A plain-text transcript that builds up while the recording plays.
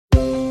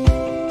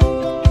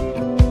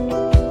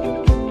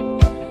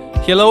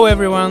Hello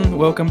everyone,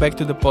 welcome back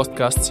to the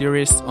podcast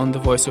series on the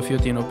voice of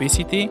youth in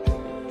obesity.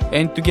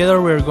 And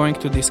together we're going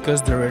to discuss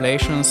the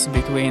relations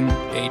between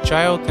a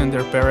child and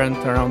their parent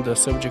around the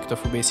subject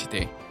of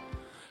obesity.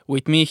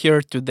 With me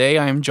here today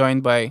I am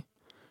joined by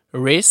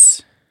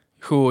Rhys,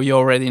 who you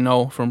already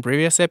know from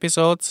previous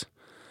episodes,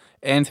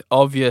 and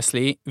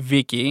obviously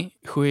Vicki,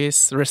 who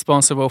is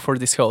responsible for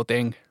this whole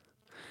thing.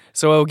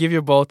 So I'll give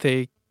you both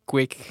a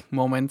quick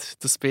moment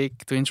to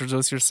speak, to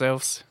introduce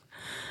yourselves.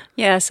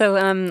 Yeah, so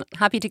I'm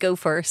happy to go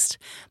first.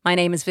 My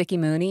name is Vicki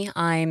Mooney.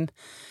 I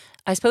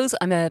suppose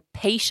I'm a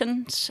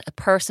patient, a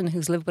person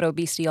who's lived with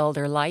obesity all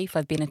their life.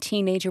 I've been a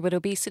teenager with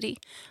obesity.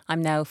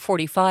 I'm now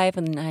 45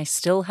 and I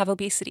still have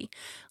obesity.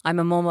 I'm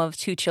a mum of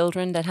 2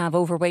 children that have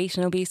overweight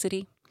and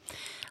obesity.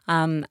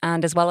 And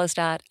as well as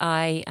that,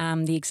 I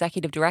am the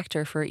executive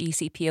director for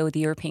ECPO, the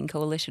European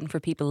Coalition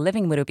for People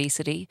Living with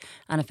Obesity.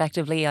 And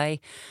effectively, I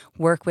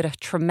work with a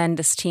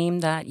tremendous team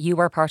that you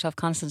are part of,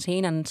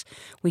 Konstantin. And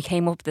we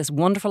came up with this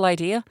wonderful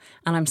idea.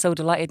 And I'm so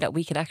delighted that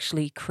we could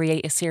actually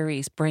create a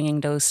series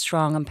bringing those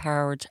strong,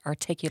 empowered,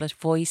 articulate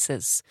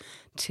voices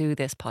to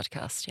this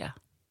podcast. Yeah.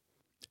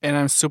 And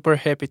I'm super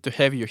happy to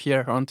have you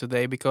here on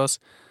today because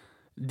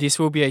this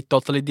will be a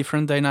totally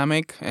different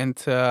dynamic, and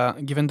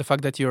given the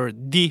fact that you're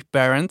the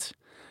parent,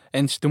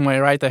 and to my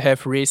right I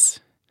have Rhys,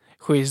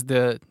 who is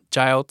the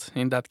child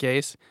in that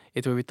case,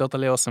 it will be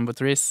totally awesome. But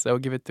Rhys, I'll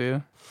give it to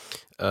you.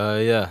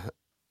 Yeah,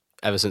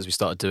 ever since we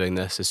started doing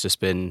this, it's just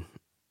been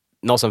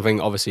not something,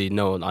 obviously,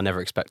 I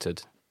never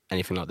expected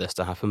anything like this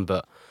to happen,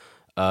 but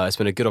it's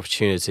been a good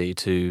opportunity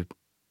to,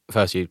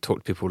 firstly,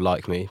 talk to people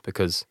like me,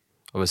 because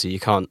obviously, you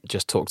can't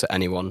just talk to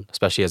anyone,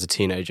 especially as a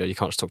teenager. You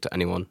can't just talk to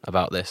anyone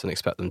about this and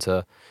expect them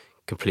to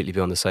completely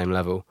be on the same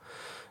level.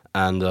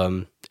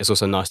 And it's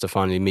also nice to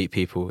finally meet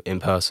people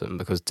in person,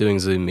 because doing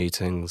Zoom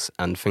meetings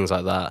and things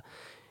like that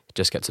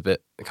just gets a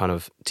bit kind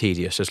of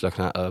tedious, just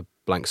looking at a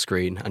blank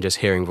screen and just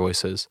hearing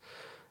voices.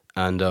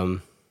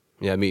 And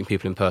meeting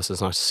people in person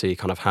is nice to see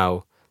kind of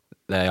how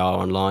they are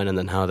online and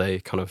then how they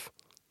kind of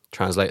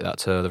translate that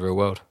to the real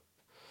world.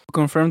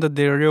 Confirm that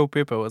they're real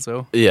people as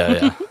well.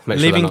 Yeah.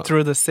 Living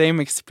through the same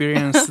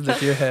experience that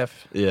you have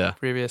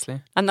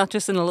previously. And not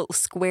just in a little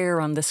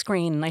square on the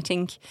screen. And I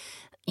think,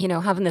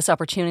 having this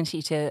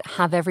opportunity to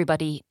have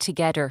everybody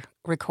together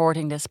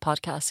recording this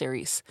podcast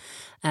series,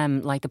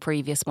 like the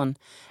previous one,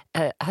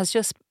 has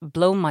just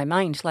blown my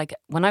mind. Like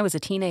when I was a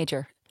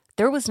teenager,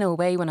 there was no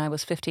way when I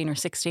was 15 or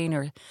 16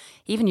 or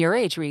even your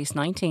age, Rhys,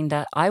 19,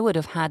 that I would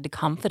have had the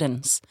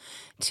confidence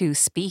to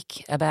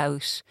speak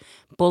about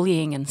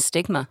bullying and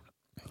stigma.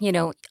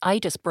 I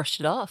just brushed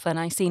it off and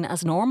I seen it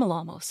as normal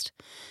almost.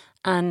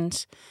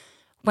 And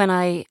when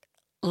I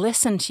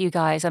listen to you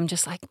guys, I'm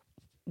just like,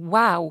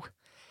 wow,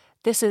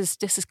 this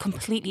is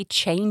completely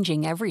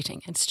changing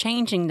everything. It's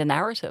changing the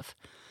narrative.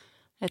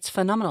 It's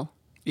phenomenal.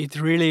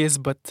 It really is,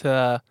 but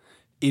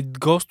it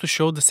goes to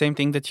show the same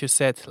thing that you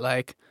said.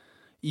 Like,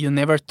 you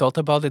never thought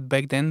about it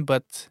back then,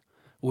 but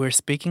we're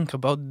speaking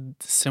about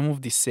some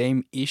of the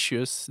same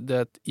issues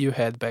that you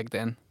had back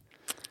then.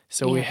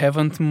 So we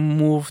haven't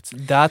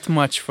moved that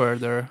much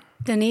further.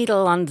 The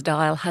needle on the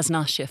dial has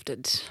not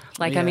shifted.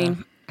 I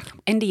mean,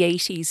 in the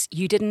 80s,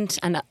 you didn't...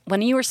 And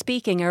when you were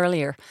speaking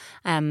earlier,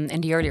 in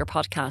the earlier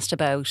podcast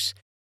about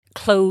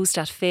clothes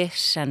that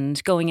fit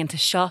and going into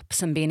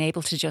shops and being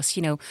able to just,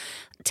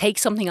 take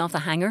something off the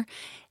hanger.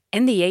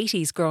 In the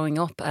 80s, growing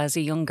up as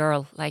a young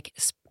girl,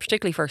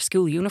 particularly for a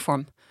school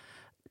uniform,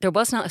 there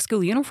was not a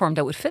school uniform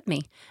that would fit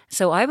me.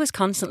 So I was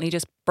constantly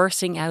just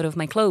bursting out of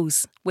my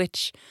clothes,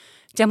 which...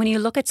 Then when you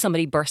look at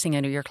somebody bursting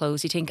out of your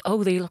clothes, you think,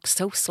 oh, they look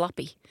so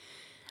sloppy.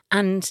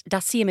 And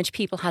that's the image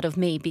people had of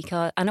me,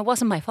 and it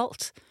wasn't my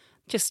fault.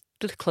 Just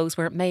the clothes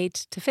weren't made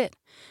to fit.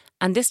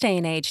 And this day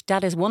and age,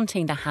 that is one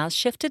thing that has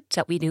shifted,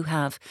 that we do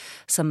have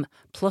some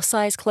plus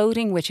size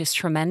clothing, which is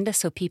tremendous,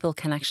 so people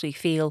can actually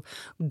feel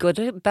good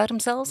about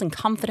themselves and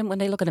confident when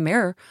they look in the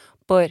mirror.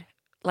 But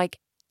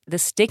the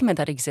stigma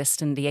that exists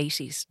in the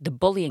 80s, the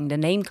bullying, the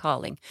name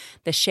calling,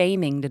 the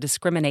shaming, the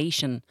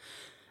discrimination,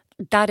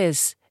 that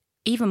is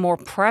even more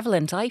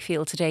prevalent, I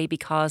feel, today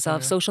because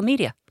of social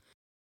media.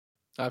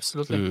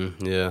 Absolutely.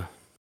 Yeah.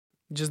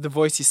 Just the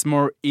voice is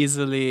more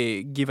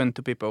easily given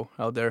to people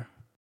out there.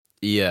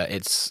 Yeah,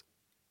 it's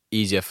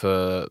easier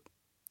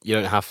you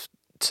don't have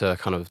to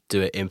kind of do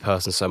it in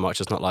person so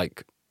much. It's not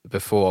like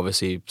before,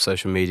 obviously,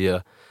 social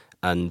media.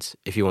 And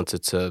if you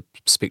wanted to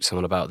speak to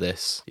someone about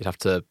this, you'd have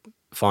to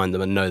find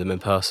them and know them in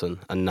person.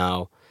 And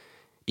now,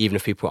 even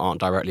if people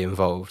aren't directly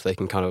involved, they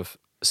can kind of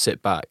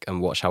sit back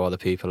and watch how other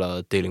people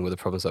are dealing with the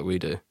problems that we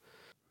do.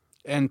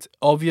 And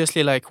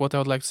obviously, what I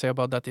would like to say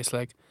about that is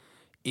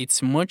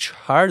it's much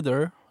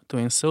harder to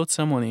insult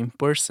someone in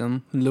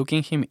person,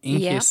 looking him in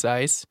his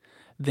eyes,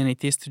 than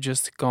it is to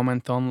just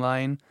comment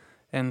online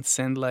and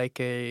send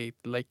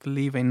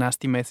leave a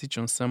nasty message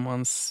on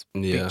someone's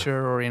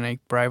picture or in a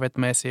private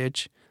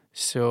message.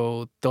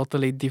 So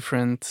totally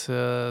different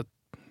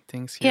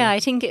things here. Yeah, I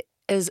think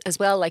as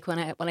well,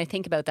 when I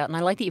think about that, and I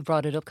like that you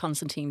brought it up,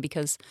 Konstantin,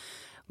 because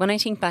when I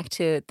think back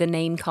to the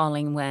name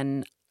calling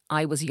when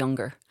I was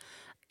younger,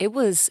 it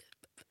was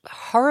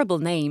horrible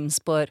names,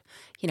 but,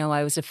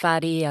 I was a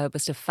fatty, I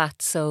was a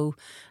fatso.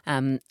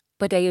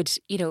 But they would,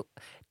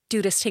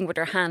 do this thing with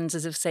their hands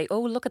as if say,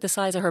 oh, look at the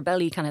size of her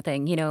belly kind of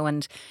thing,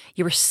 and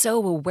you were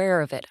so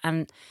aware of it.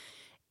 And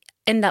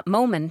in that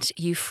moment,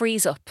 you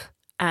freeze up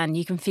and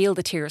you can feel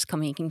the tears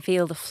coming. You can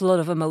feel the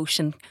flood of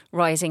emotion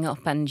rising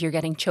up and you're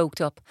getting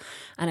choked up.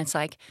 And it's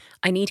like,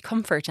 I need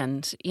comfort.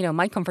 And,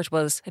 my comfort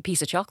was a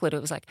piece of chocolate. It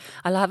was like,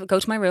 go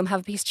to my room, have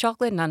a piece of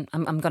chocolate, and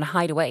I'm going to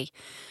hide away.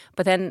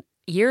 But then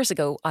years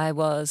ago, I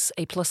was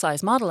a plus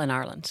size model in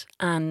Ireland.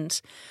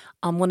 And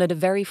on one of the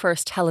very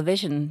first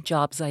television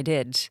jobs I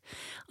did,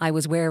 I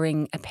was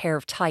wearing a pair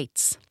of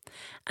tights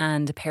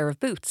and a pair of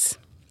boots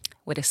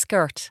with a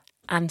skirt.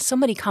 And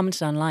somebody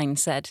commented online and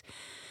said,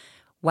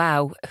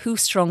 wow, who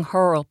strung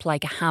her up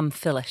like a ham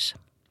fillet?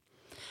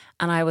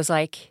 And I was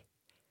like,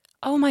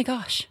 oh my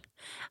gosh.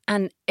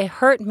 And it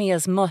hurt me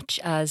as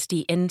much as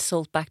the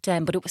insult back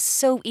then, but it was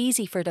so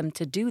easy for them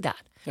to do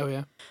that. Oh,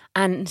 yeah.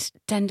 And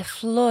then the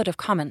flood of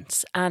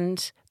comments.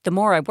 And the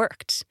more I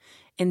worked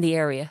in the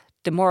area,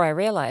 the more I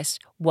realised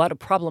what a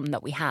problem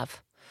that we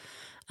have.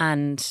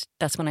 And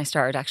that's when I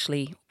started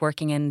actually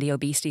working in the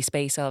obesity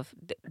space of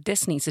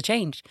this needs to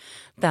change.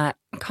 That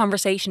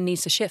conversation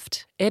needs to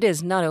shift. It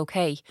is not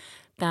okay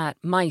that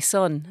my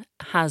son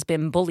has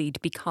been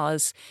bullied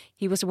because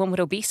he was the one with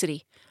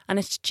obesity and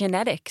it's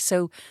genetic.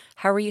 So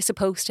how are you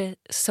supposed to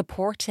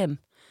support him?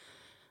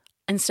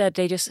 Instead,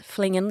 they just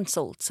fling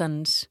insults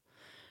and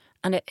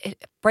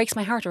it breaks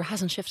my heart, or it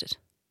hasn't shifted.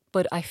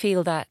 But I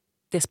feel that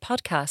this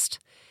podcast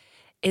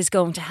is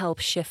going to help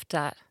shift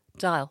that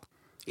dial.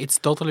 It's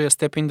totally a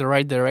step in the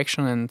right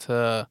direction,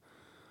 and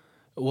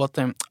what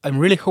I'm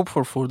really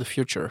hopeful for the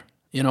future,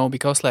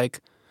 because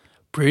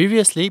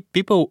previously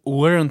people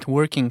weren't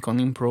working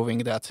on improving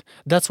that.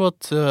 That's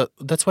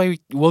why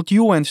what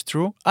you went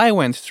through, I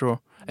went through,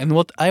 and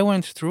what I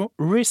went through,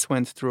 Rhys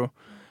went through.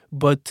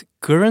 But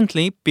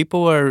currently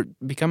people are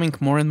becoming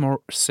more and more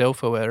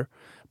self-aware,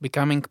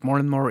 becoming more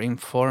and more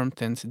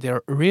informed, and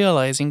they're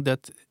realizing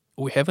that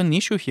we have an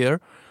issue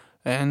here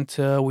and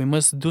we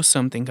must do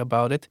something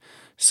about it.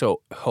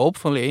 So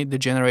hopefully the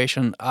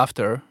generation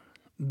after,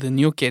 the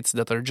new kids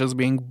that are just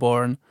being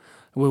born,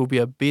 will be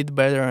a bit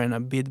better and a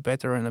bit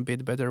better and a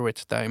bit better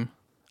with time.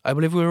 I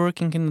believe we're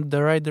working in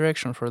the right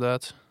direction for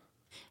that.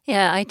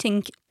 Yeah, I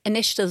think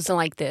initiatives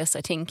like this,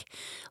 I think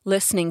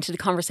listening to the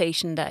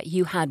conversation that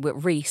you had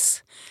with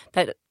Rhys,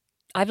 that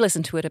I've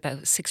listened to it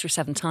about 6 or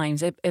 7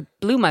 times, it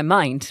blew my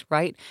mind,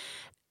 right?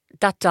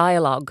 That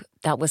dialogue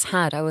that was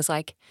had, I was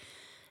like,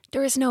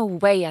 there is no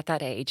way at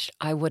that age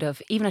I would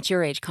have, even at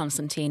your age,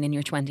 Konstantin, in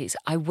your 20s,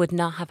 I would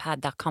not have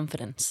had that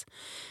confidence.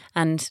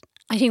 And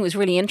I think it was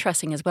really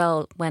interesting as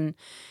well when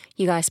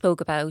you guys spoke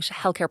about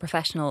healthcare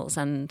professionals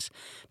and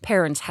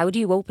parents. How do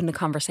you open the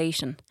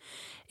conversation?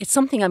 It's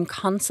something I'm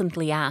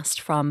constantly asked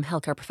from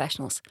healthcare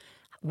professionals.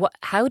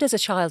 How does a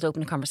child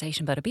open a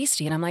conversation about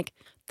obesity? And I'm like,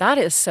 that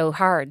is so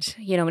hard.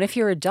 And if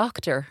you're a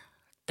doctor,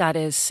 that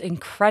is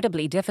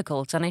incredibly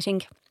difficult. And I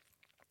think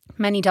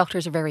many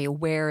doctors are very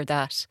aware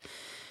that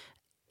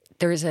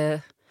there's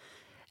I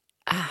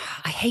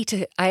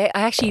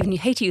actually even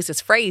hate to use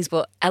this phrase,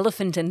 but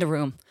elephant in the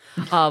room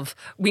of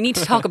we need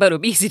to talk about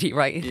obesity,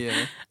 right?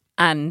 Yeah.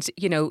 And,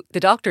 the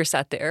doctor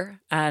sat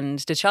there and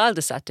the child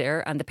is sat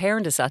there and the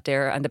parent is sat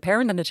there and the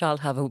parent and the child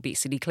have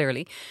obesity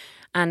clearly.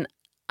 And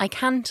I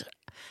can't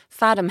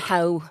fathom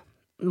how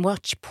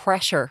much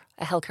pressure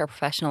a healthcare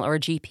professional or a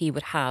GP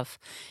would have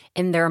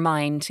in their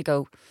mind to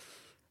go,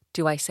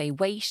 do I say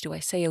weight? Do I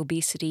say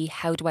obesity?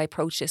 How do I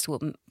approach this?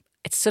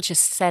 It's such a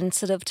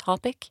sensitive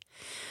topic.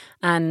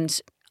 And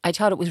I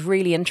thought it was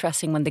really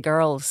interesting when the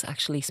girls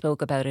actually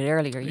spoke about it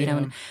earlier, you know.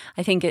 And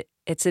I think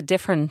it's a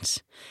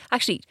different...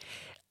 Actually,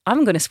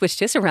 I'm going to switch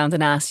this around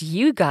and ask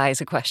you guys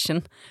a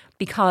question,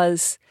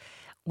 because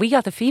we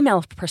got the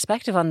female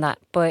perspective on that.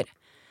 But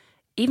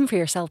even for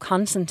yourself,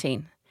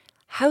 Konstantin,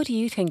 how do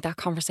you think that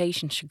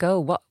conversation should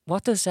go?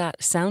 What does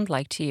that sound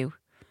like to you?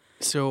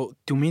 So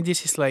to me,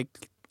 this is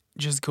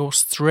just go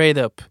straight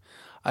up.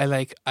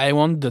 I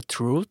want the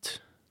truth.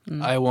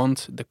 I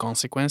want the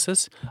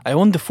consequences. I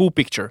want the full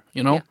picture,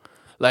 Yeah.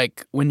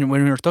 When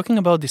we're talking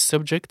about this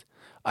subject,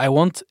 I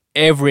want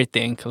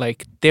everything.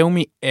 Tell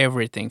me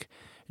everything.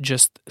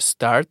 Just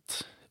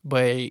start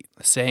by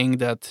saying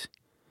that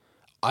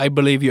I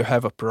believe you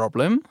have a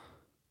problem.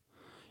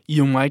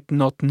 You might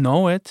not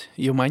know it.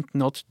 You might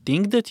not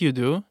think that you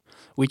do,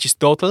 which is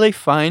totally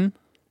fine.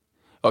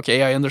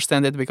 Okay, I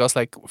understand it because,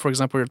 for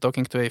example, you're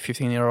talking to a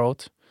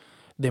 15-year-old.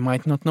 They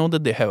might not know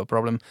that they have a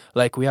problem.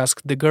 We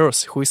asked the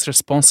girls, who is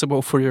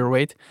responsible for your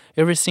weight?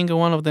 Every single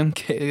one of them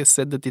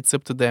said that it's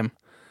up to them.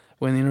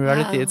 When in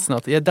reality, it's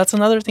not. Yeah, that's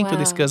another thing to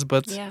discuss.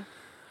 But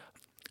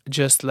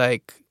just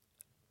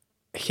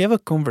have a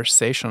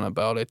conversation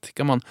about it.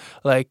 Come on.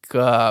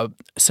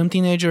 Some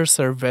teenagers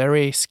are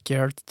very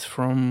scared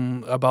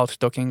about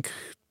talking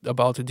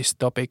about this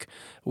topic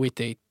with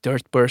a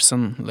third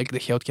person, like the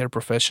healthcare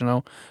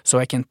professional. So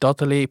I can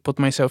totally put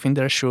myself in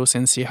their shoes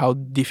and see how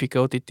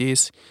difficult it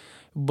is.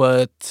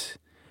 But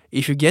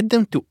if you get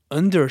them to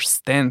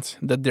understand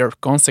that there are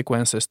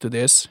consequences to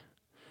this,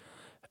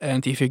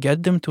 and if you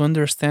get them to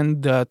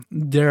understand that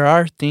there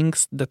are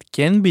things that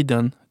can be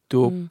done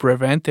to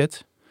prevent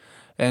it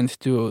and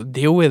to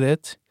deal with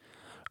it,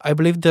 I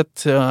believe that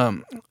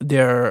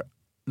their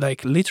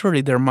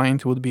literally their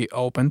mind would be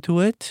open to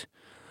it.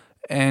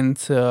 And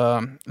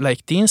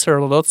teens are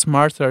a lot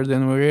smarter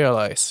than we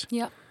realize.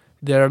 Yeah.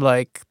 They're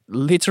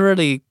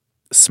literally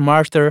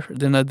smarter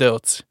than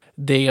adults.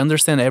 They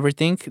understand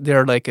everything.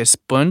 They're like a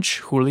sponge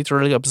who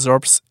literally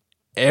absorbs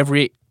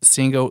every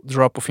single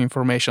drop of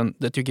information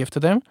that you give to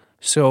them.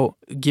 So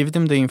give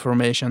them the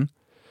information.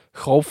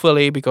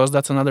 Hopefully, because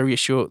that's another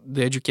issue,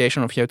 the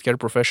education of healthcare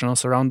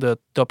professionals around the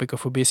topic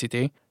of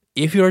obesity.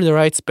 If you're the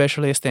right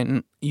specialist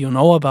and you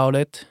know about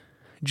it,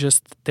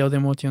 just tell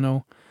them what you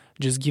know.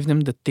 Just give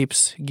them the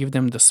tips, give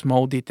them the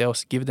small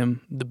details, give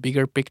them the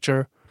bigger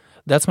picture.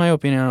 That's my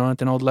opinion on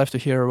it, and I would love to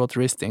hear what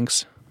Rhys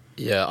thinks.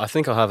 Yeah, I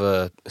think I have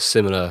a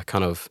similar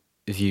kind of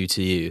view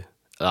to you.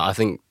 I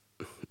think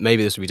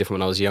maybe this would be different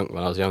when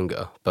I was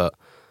younger, but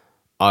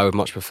I would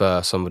much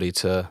prefer somebody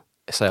to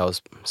say I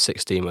was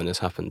 16 when this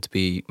happened, to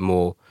be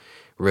more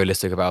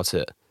realistic about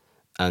it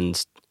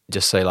and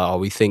just say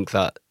we think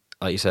that,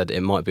 like you said,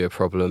 it might be a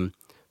problem,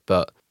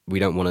 but we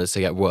don't want it to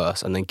get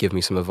worse, and then give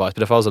me some advice.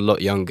 But if I was a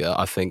lot younger,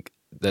 I think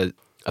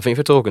if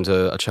you're talking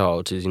to a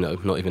child who's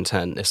not even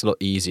 10, it's a lot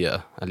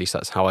easier. At least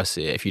that's how I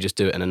see it. If you just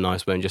do it in a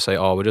nice way and just say,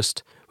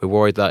 we're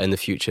worried that in the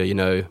future,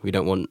 we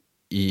don't want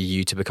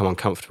you to become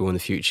uncomfortable in the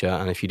future,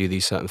 and if you do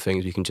these certain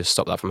things, we can just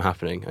stop that from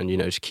happening, and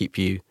just keep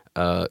you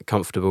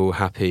comfortable,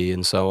 happy,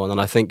 and so on. And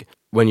I think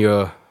when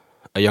you're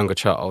a younger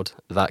child,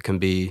 that can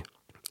be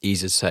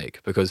easy to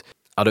take, because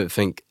I don't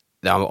think,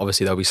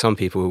 obviously there'll be some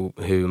people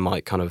who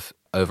might kind of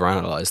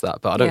overanalyze that,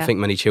 but I don't think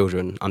many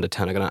children under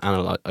 10 are going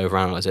to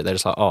overanalyze it. They're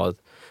just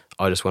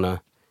I just want to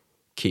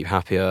keep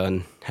happier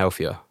and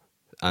healthier,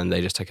 and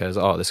they just take it as,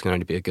 this can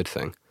only be a good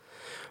thing.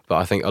 But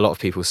I think a lot of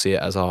people see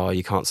it as,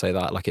 you can't say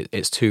that,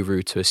 it's too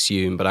rude to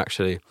assume. But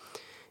actually,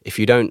 if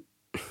you don't,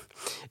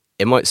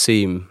 it might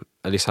seem,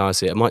 at least how I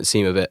see it, it might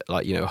seem a bit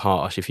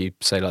harsh if you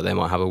say they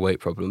might have a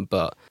weight problem.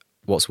 But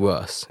what's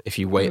worse, if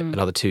you wait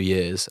another 2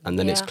 years and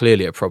then it's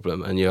clearly a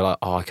problem, and you're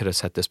I could have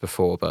said this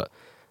before, but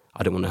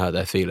I didn't want to hurt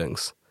their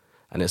feelings.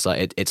 And it's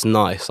it's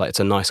nice,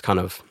 it's a nice kind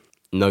of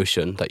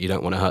notion that you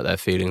don't want to hurt their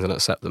feelings and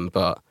accept them.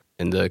 But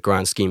in the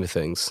grand scheme of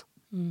things,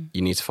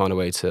 you need to find a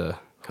way to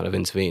kind of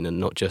intervene and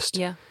not just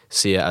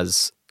see it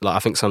as, I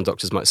think some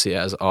doctors might see it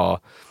as, I've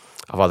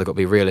either got to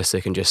be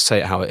realistic and just say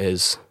it how it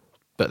is,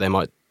 but they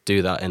might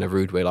do that in a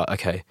rude way,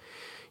 okay,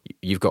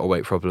 you've got a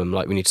weight problem,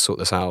 we need to sort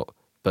this out.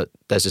 But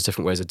there's just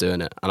different ways of doing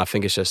it. And I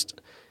think it's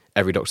just,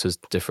 every doctor's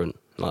different.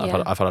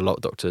 I've had a lot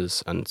of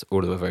doctors, and all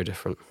of them are very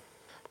different.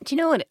 Do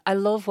you know what? I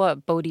love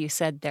what both of you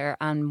said there.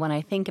 And when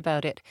I think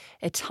about it,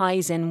 it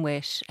ties in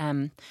with,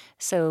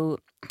 so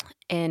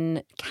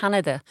in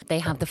Canada, they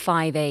have the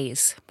 5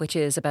 A's, which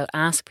is about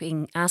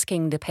asking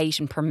the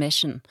patient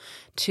permission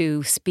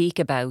to speak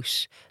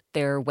about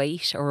their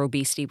weight or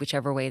obesity,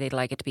 whichever way they'd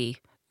like it to be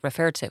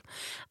referred to.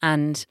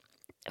 And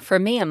for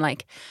me, I'm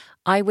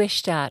I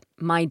wish that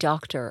my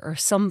doctor or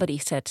somebody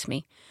said to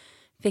me,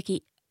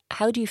 Vicki,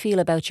 how do you feel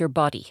about your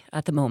body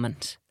at the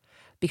moment?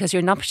 Because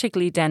you're not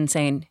particularly then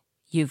saying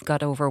you've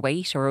got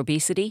overweight or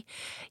obesity.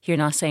 You're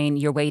not saying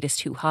your weight is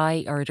too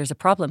high or there's a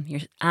problem.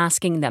 You're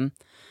asking them,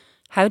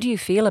 how do you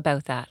feel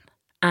about that?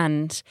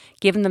 And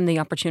giving them the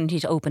opportunity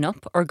to open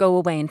up, or go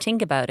away and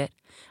think about it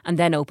and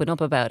then open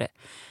up about it.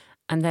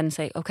 And then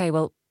say, okay,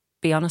 well,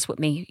 be honest with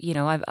me,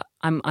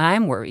 I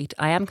am worried,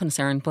 I am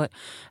concerned, but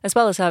as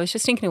well as I was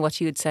just thinking of what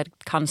you had said,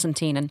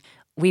 Konstantin, and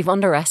we've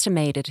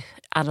underestimated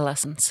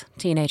adolescents,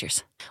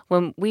 teenagers.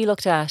 When we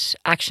looked at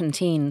Action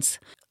Teens,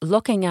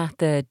 looking at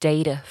the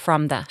data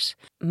from that,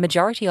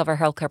 majority of our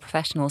healthcare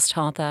professionals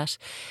thought that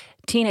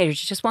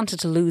teenagers just wanted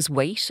to lose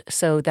weight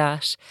so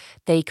that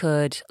they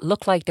could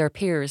look like their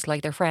peers,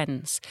 like their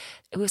friends.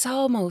 It was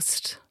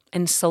almost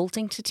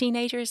insulting to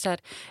teenagers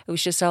that it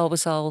was just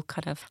always all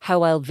kind of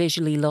how I'll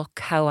visually look,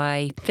 how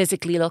I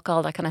physically look,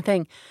 all that kind of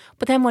thing.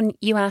 But then when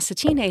you ask the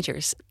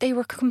teenagers, they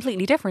were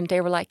completely different. They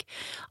were like,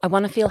 I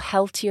want to feel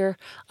healthier.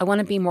 I want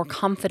to be more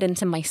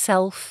confident in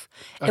myself.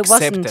 Accept it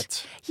wasn't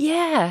it.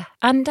 Yeah.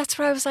 And that's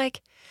where I was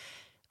like,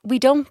 we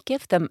don't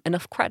give them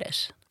enough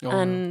credit.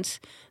 And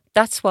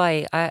that's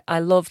why I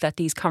love that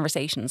these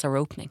conversations are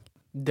opening.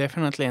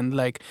 Definitely.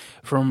 And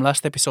from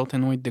last episode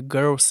and with the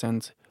girls,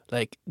 and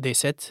they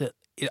said,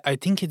 I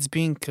think it's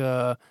being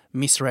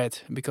misread,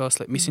 because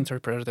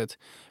misinterpreted,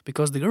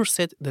 because the girls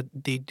said that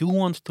they do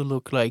want to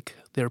look like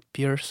their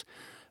peers,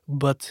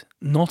 but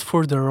not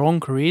for the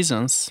wrong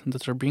reasons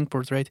that are being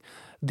portrayed.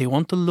 They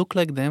want to look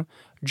like them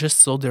just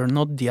so they're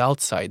not the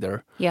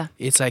outsider. Yeah.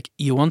 It's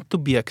you want to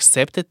be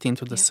accepted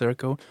into the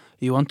circle.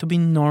 You want to be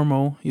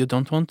normal. You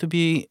don't want to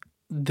be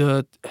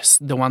the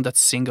one that's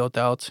singled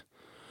out.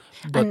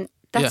 But, and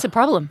that's the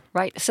problem,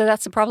 right? So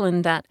that's the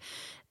problem, that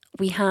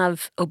we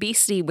have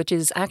obesity, which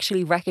is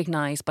actually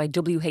recognised by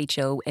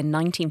WHO in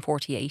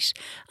 1948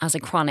 as a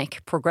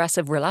chronic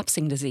progressive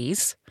relapsing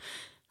disease.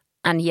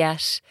 And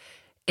yet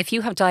if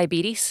you have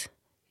diabetes,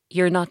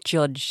 you're not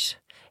judged.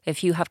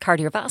 If you have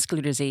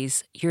cardiovascular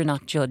disease, you're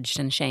not judged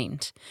and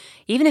shamed.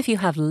 Even if you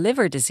have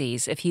liver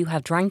disease, if you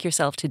have drank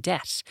yourself to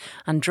death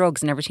and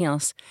drugs and everything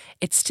else,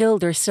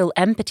 there's still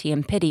empathy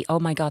and pity. Oh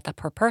my God, that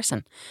poor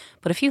person.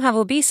 But if you have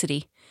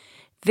obesity,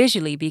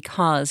 visually,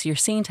 because you're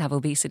seen to have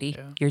obesity,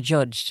 you're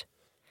judged.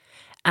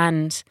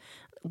 And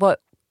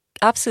what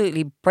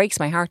absolutely breaks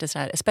my heart is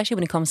that, especially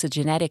when it comes to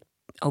genetic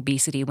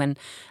obesity, when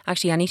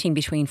actually anything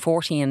between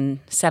 40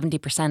 and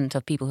 70%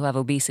 of people who have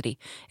obesity,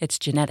 it's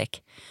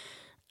genetic.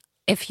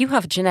 If you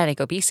have genetic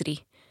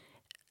obesity,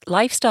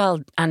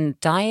 lifestyle and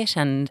diet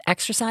and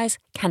exercise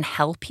can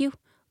help you,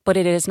 but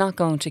it is not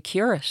going to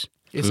cure it.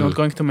 It's not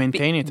going to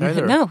maintain it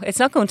either. No, it's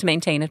not going to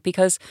maintain it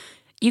because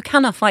you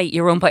cannot fight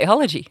your own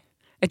biology.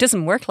 It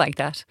doesn't work like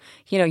that.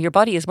 You know, your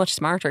body is much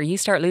smarter. You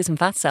start losing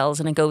fat cells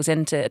and it goes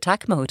into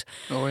attack mode.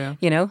 Oh, yeah.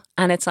 You know,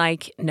 and it's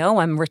like, no,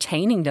 I'm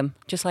retaining them.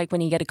 Just like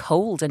when you get a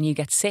cold and you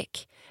get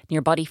sick, and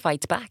your body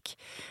fights back.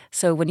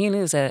 So when you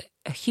lose a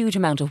huge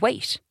amount of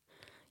weight,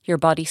 your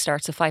body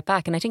starts to fight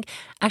back. And I think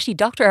actually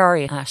Dr.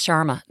 Arya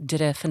Sharma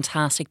did a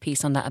fantastic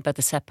piece on that about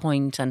the set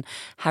point and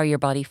how your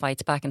body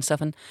fights back and stuff.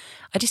 And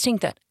I just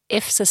think that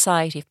if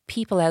society, if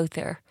people out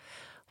there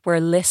were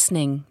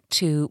listening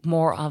to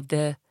more of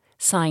the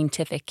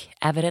scientific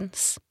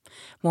evidence,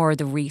 more of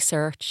the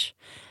research,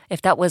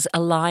 if that was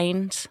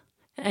aligned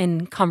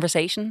in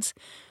conversations,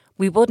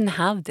 we wouldn't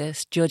have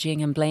this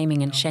judging and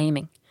blaming and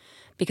shaming,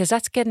 because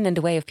that's getting in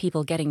the way of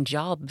people getting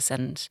jobs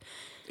and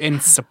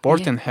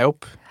support and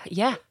help.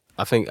 Yeah.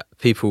 I think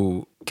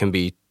people can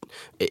be,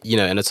 you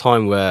know, in a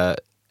time where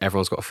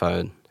everyone's got a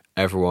phone,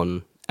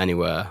 everyone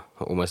anywhere,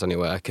 almost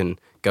anywhere, can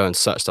go and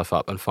search stuff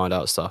up and find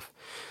out stuff.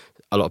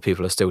 A lot of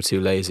people are still too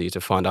lazy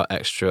to find out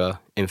extra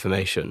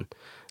information.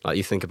 Like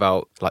you think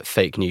about like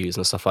fake news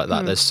and stuff like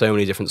that. There's so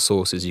many different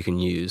sources you can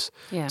use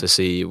to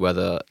see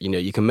whether, you know,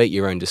 you can make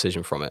your own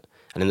decision from it.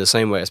 And in the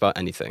same way, it's about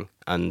anything.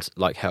 And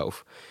like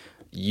health,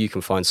 you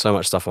can find so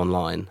much stuff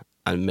online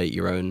and make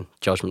your own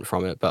judgment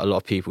from it. But a lot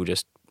of people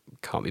just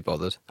can't be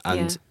bothered.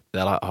 And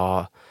they're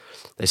like,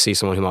 they see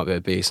someone who might be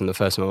obese, and the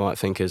first thing I might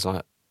think is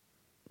like,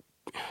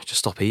 just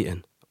stop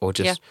eating. Or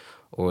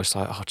or it's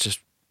like,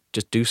 just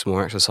do some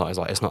more exercise.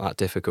 Like, it's not that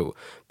difficult.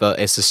 But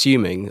it's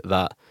assuming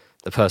that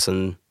the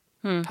person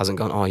hasn't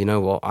gone, oh, you know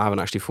what, I haven't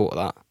actually thought of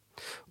that.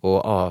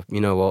 Or, oh,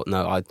 you know what,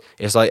 no,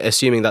 it's like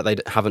assuming that they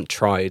haven't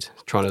trying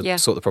to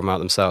sort the problem out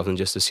themselves and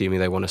just assuming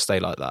they want to stay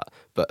like that.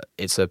 But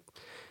it's a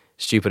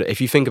stupid,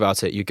 if you think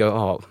about it, you go,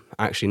 oh,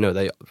 actually,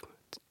 no,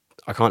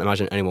 I can't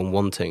imagine anyone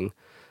wanting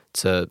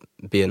to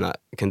be in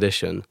that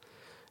condition.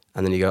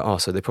 And then you go, oh,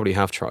 so they probably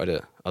have tried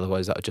it.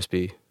 Otherwise, that would just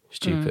be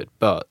stupid.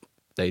 But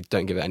they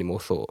don't give it any more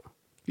thought.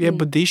 Yeah,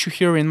 but the issue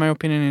here, in my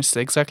opinion, is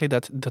exactly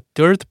that the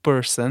third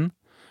person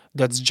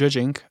that's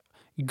judging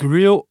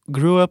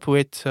grew up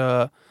with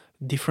a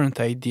different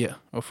idea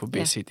of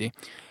obesity.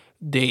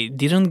 They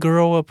didn't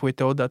grow up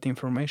with all that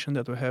information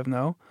that we have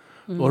now,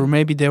 or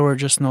maybe they were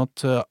just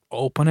not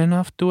open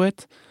enough to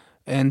it.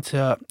 And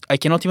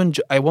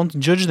I won't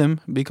judge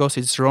them because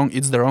it's wrong.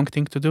 It's the wrong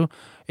thing to do.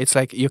 It's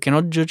like you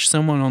cannot judge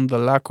someone on the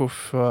lack of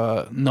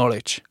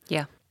knowledge.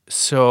 Yeah.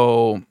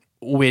 So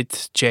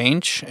with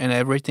change and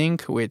everything,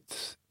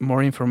 with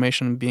more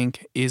information being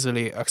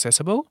easily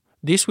accessible,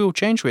 this will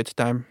change with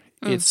time.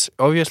 It's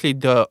obviously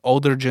the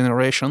older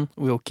generation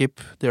will keep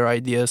their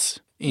ideas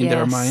in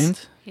their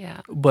mind.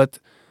 Yeah. But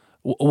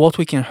what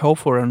we can hope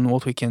for and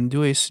what we can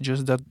do is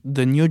just that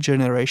the new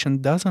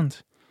generation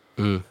doesn't.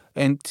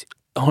 And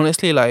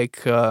honestly,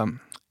 like,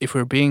 if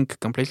we're being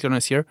completely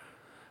honest here,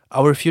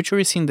 our future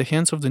is in the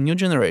hands of the new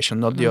generation,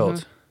 not the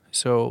old.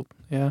 So,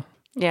 yeah.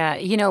 Yeah,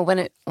 you know,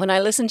 when I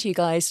listen to you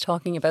guys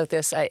talking about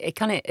this, it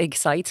kind of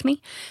excites me,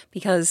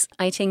 because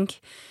I think,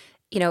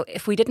 you know,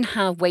 if we didn't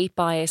have weight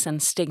bias and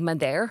stigma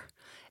there,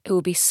 it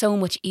would be so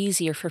much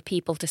easier for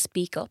people to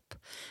speak up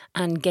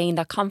and gain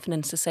that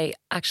confidence to say,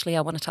 actually,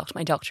 I want to talk to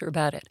my doctor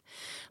about it.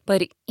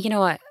 But, you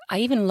know, I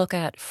even look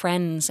at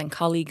friends and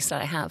colleagues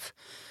that I have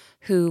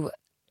who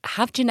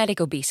have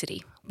genetic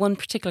obesity. One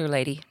particular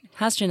lady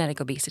has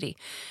genetic obesity,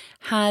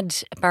 had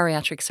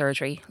bariatric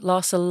surgery,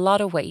 lost a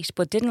lot of weight,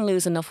 but didn't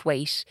lose enough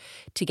weight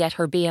to get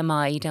her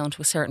BMI down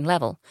to a certain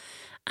level.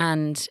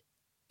 And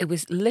it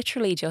was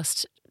literally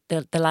just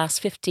the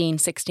last 15,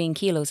 16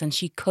 kilos, and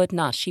she could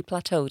not. She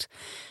plateaued.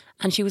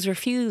 And she was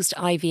refused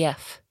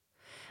IVF.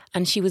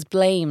 And she was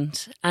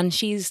blamed. And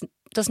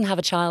doesn't have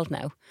a child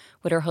now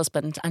with her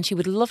husband, and she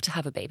would love to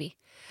have a baby.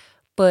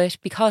 But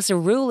because the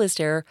rule is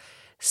there,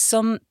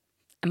 some,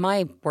 in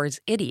my words,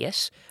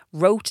 idiot,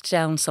 wrote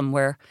down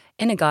somewhere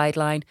in a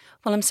guideline,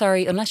 well, I'm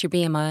sorry, unless your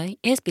BMI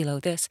is below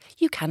this,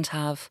 you can't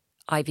have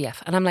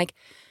IVF. And I'm like,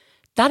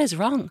 that is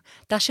wrong.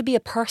 That should be a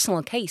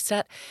personal case.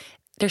 That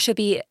there should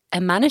be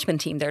a management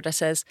team there that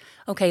says,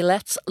 okay,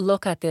 let's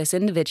look at this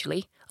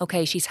individually.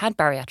 Okay, she's had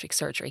bariatric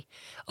surgery.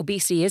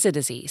 Obesity is a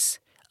disease.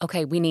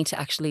 Okay, we need to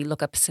actually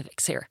look at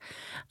specifics here.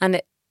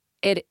 And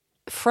it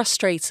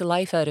frustrates the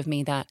life out of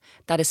me that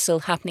is still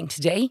happening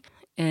today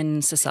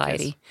in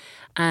society.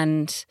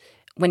 And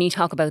when you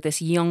talk about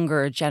this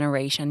younger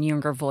generation,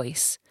 younger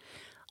voice,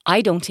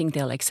 I don't think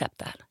they'll accept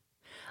that.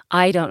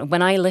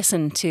 When I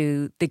listen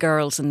to the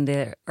girls in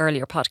the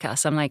earlier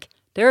podcasts, I'm like,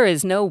 there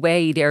is no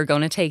way they're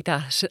going to take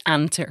that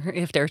answer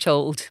if they're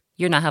told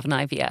you're not having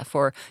IVF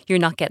or you're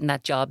not getting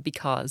that job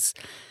because,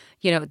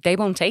 they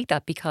won't take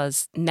that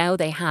because now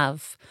they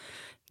have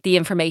the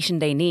information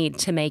they need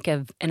to make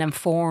an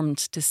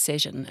informed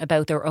decision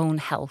about their own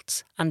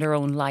health and their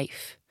own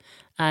life.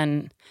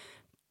 And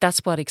that's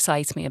what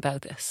excites me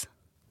about this.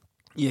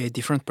 Yeah,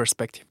 different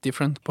perspective,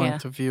 different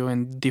point of view,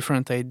 and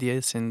different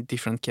ideas and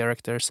different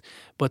characters.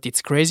 But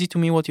it's crazy to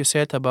me what you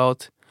said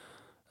about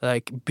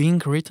like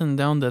being written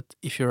down that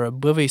if you're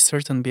above a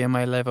certain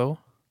BMI level,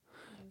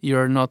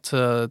 you're not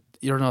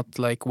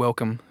like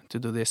welcome to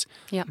do this.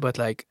 Yeah. But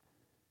like,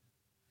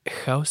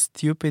 how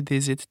stupid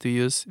is it to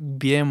use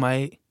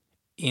BMI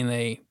in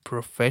a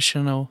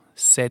professional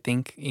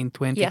setting in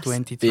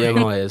 2023? Yes.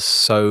 BMI is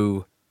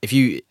so. If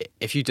you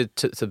did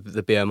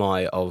the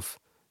BMI of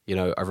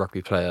a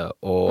rugby player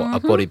or a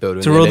bodybuilder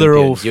in the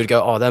Olympians, you'd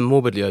go, oh, they're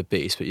morbidly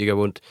obese. But you go,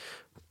 well,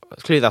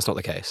 clearly that's not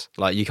the case.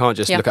 Like, you can't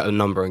just look at a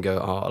number and go,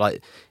 oh,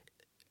 like,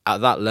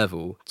 at that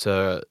level,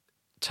 to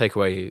take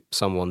away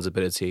someone's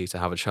ability to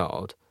have a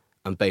child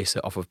and base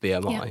it off of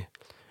BMI,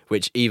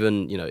 which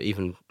even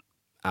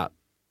at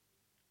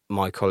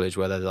my college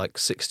where they're like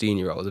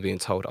 16-year-olds are being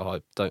told, oh,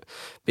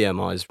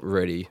 BMI is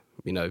really,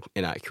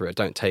 inaccurate.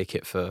 Don't take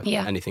it for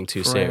anything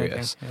too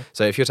serious. Yeah.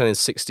 So if you're telling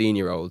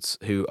 16-year-olds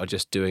who are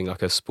just doing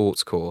like a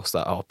sports course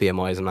that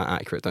BMI isn't that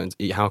accurate,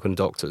 how can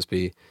doctors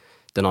be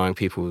denying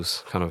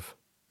people's kind of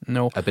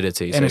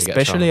abilities? And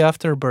especially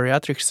after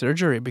bariatric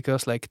surgery,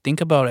 because like,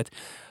 think about it.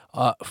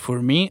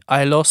 For me,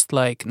 I lost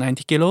like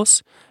 90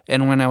 kilos,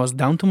 and when I was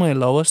down to my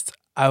lowest,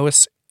 I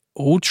was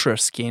ultra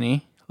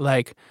skinny.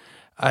 Like,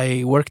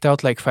 I worked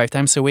out like 5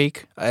 times a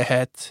week. I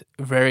had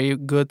very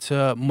good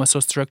muscle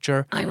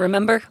structure. I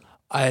remember.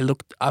 I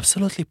looked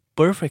absolutely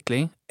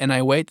perfectly, and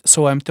I weighed,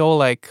 so I'm tall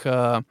like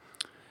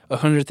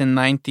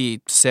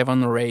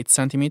 197 or 8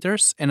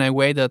 centimeters, and I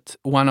weighed at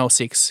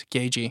 106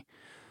 kg.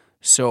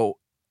 So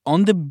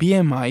on the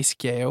BMI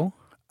scale,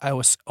 I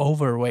was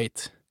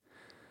overweight.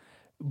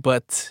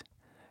 But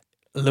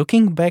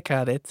looking back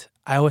at it,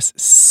 I was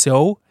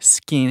so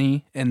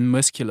skinny and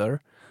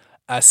muscular.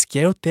 A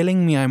scale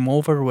telling me I'm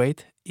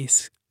overweight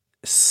is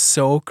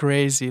so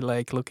crazy,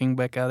 like looking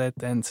back at it.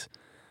 And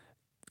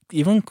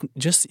even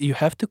just, you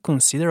have to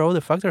consider all the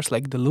factors,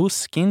 like the loose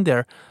skin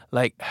there.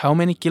 Like, how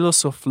many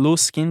kilos of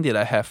loose skin did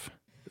I have?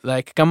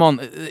 Like, come on,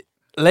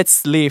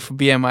 let's leave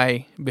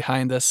BMI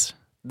behind us.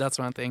 That's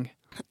one thing.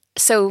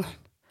 So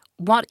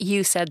what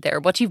you said there,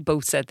 what you've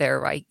both said there,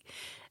 right,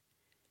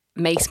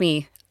 makes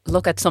me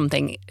look at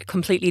something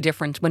completely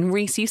different. When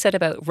Rhys, you said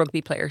about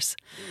rugby players,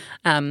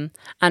 and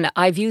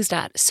I've used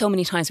that so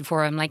many times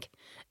before, I'm like,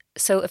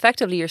 so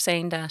effectively you're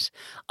saying that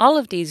all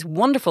of these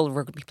wonderful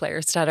rugby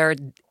players that are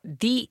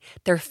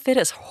they're fit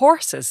as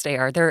horses,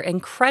 they're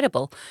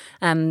incredible.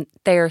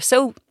 They are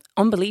so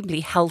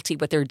unbelievably healthy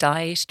with their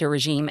diet, their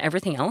regime,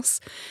 everything else.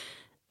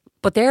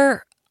 But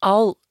they're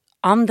all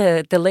on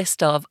the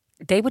list of,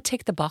 they would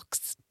tick the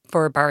box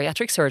for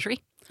bariatric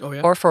surgery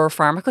or for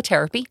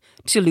pharmacotherapy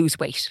to lose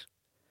weight.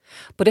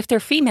 But if they're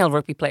female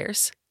rugby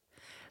players,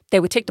 they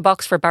would tick the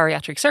box for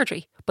bariatric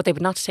surgery, but they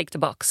would not tick the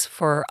box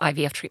for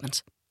IVF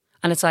treatment.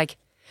 And it's like,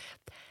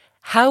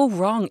 how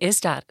wrong is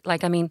that?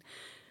 Like, I mean,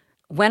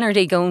 when are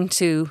they going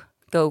to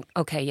go,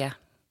 okay, yeah,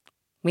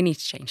 we need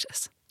to change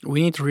this?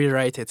 We need to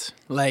rewrite it,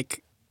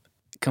 like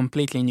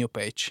completely new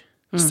page.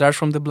 Start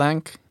from the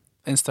blank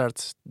and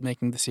start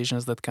making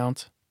decisions that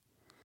count.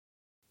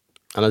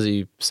 And as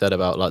you said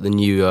about like the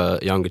new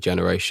younger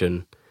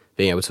generation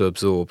being able to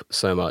absorb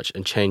so much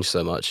and change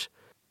so much,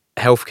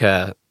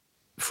 healthcare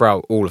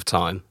throughout all of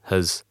time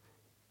has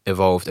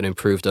evolved and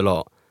improved a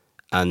lot.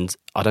 And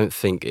I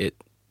think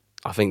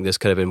this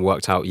could have been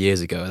worked out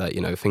years ago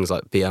that, things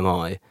like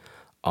BMI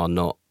are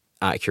not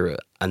accurate,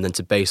 and then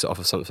to base it off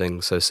of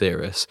something so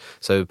serious.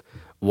 So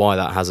why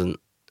that hasn't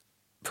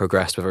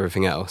progressed with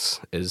everything else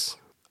is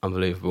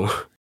unbelievable.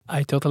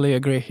 I totally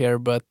agree here,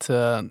 but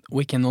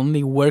we can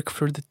only work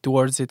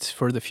towards it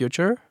for the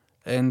future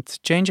and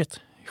change it,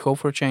 hope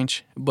for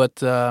change.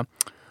 But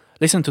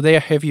listen, today I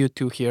have you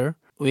two here,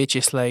 which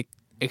is like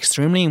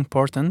extremely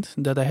important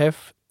that I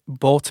have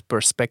both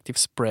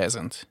perspectives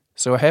present.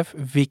 So I have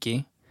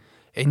Vicki,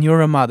 and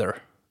you're a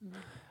mother.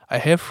 I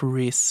have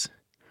Rhys,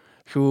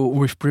 who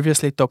we've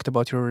previously talked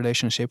about your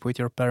relationship with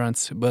your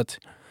parents, but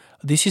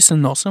this is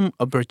an awesome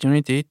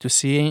opportunity to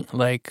see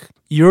like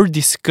your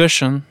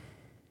discussion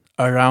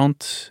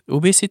around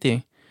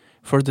obesity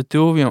for the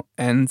two of you,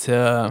 and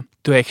to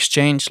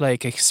exchange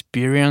like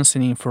experience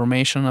and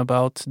information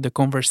about the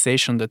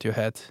conversation that you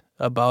had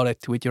about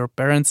it with your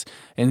parents,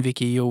 and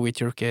Vicki, you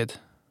with your kid.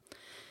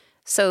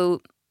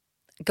 So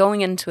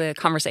going into a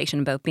conversation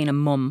about being a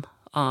mum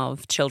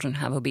of children who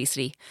have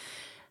obesity,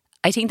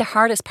 I think the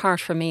hardest part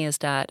for me is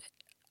that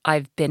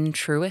I've been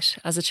through it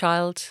as a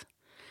child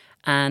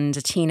and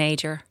a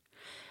teenager,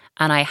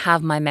 and I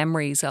have my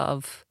memories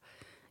of,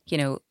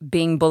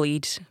 being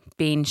bullied,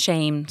 being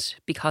shamed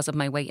because of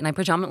my weight. And I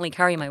predominantly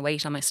carry my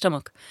weight on my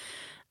stomach.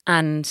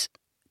 And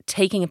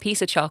taking a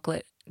piece of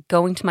chocolate,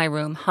 going to my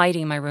room,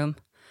 hiding in my room,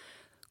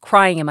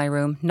 crying in my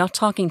room, not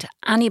talking to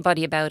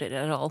anybody about it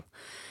at all.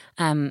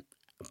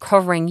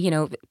 Covering,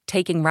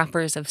 taking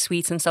wrappers of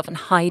sweets and stuff and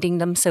hiding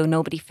them so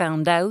nobody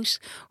found out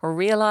or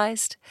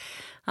realised.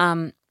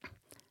 And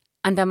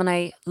then when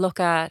I look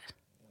at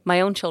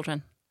my own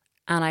children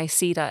and I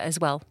see that as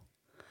well,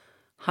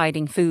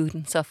 hiding food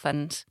and stuff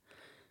and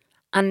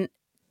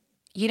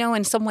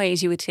in some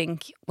ways you would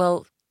think,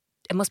 well,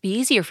 it must be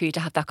easier for you to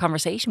have that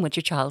conversation with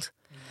your child.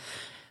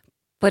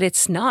 But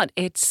it's not.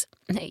 It's,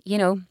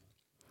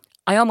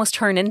 I almost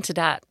turn into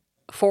that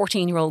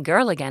 14-year-old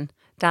girl again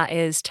that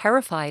is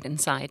terrified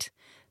inside,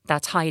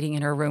 that's hiding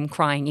in her room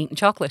crying, eating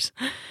chocolate.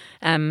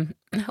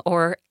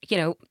 Or,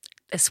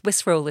 a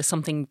Swiss roll is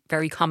something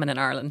very common in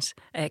Ireland,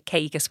 a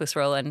cake, a Swiss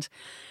roll. And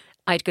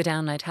I'd go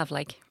down and I'd have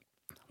like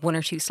 1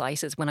 or 2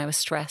 slices when I was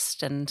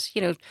stressed. And,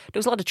 there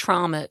was a lot of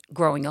trauma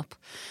growing up.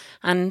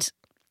 And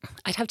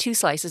I'd have 2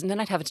 slices and then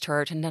I'd have a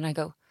third. And then I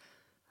go,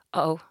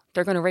 oh,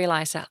 they're going to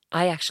realise that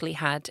I actually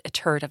had a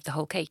third of the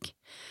whole cake.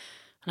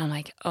 And I'm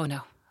like, oh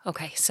no.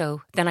 Okay,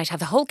 so then I'd have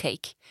the whole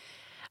cake.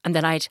 And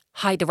then I'd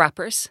hide the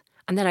wrappers.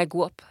 And then I'd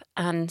go up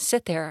and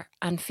sit there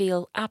and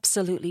feel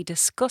absolutely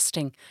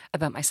disgusting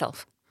about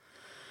myself.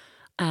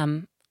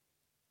 And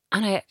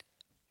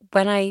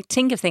when I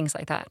think of things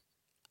like that,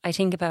 I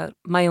think about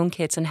my own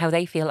kids and how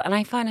they feel. And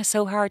I find it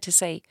so hard to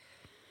say,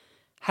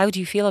 how do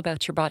you feel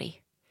about your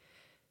body?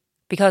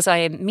 Because I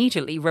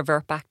immediately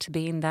revert back to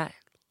being that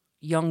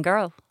young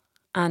girl.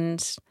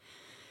 And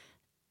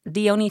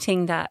the only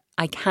thing that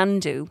I can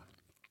do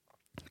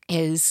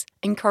is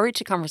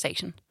encourage a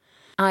conversation.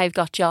 I've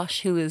got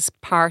Josh, who is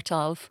part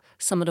of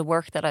some of the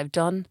work that I've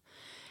done,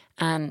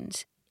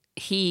 and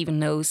he even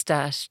knows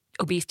that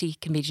obesity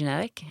can be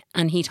genetic,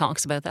 and he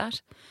talks about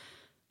that.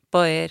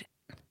 But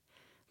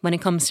when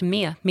it comes to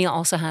Mia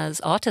also has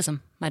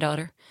autism, my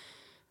daughter,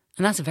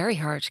 and that's a very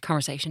hard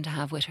conversation to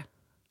have with her.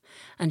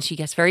 And she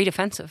gets very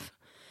defensive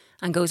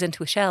and goes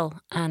into a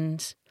shell,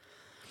 and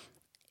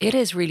it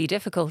is really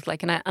difficult.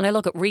 Like, and I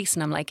look at Rhys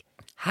and I'm like,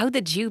 how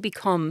did you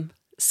become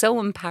so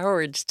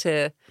empowered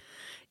to,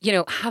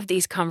 have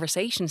these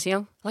conversations,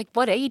 Like,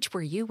 what age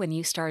were you when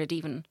you started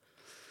even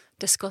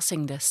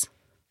discussing this?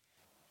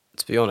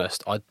 To be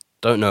honest, I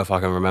don't know if I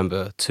can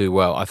remember too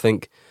well. I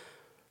think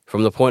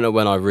from the point of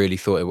when I really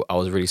thought I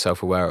was really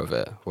self-aware of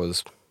it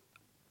was,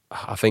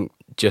 I think,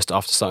 just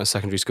after starting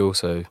secondary school,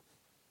 so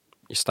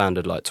your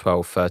standard like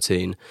 12,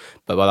 13.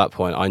 But by that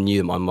point, I knew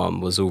that my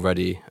mum was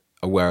already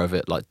aware of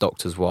it, like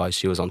doctors-wise.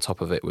 She was on top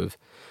of it with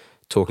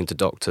talking to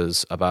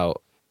doctors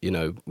about,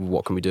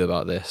 what can we do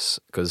about this?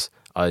 Because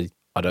I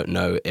don't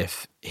know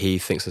if he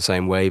thinks the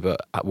same way,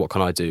 but what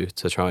can I do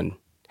to try and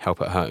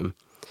help at home?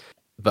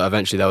 But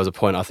eventually there was a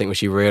point, I think, where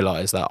she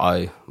realised that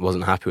I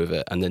wasn't happy with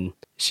it. And then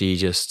she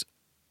just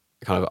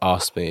kind of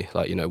asked me,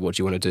 like, what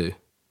do you want to do?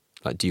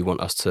 Like, do you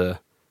want us to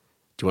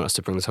bring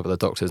this up with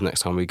the doctors next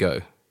time we go?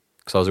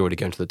 Because I was already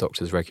going to the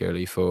doctors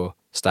regularly for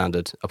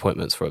standard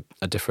appointments for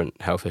a different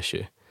health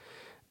issue.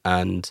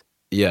 And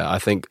yeah, I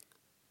think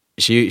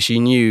she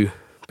knew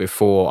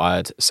before I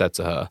had said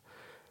to her,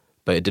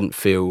 but it didn't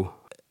feel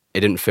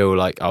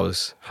like I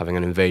was having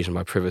an invasion of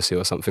my privacy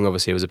or something.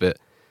 Obviously, it was a bit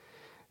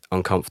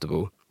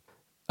uncomfortable.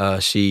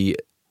 She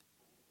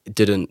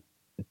didn't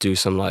do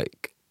some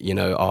like,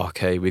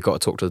 okay, we've got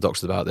to talk to the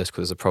doctors about this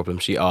because there's a problem.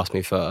 She asked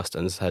me first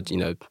and said,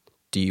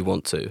 do you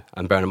want to?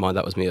 And bearing in mind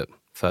that was me at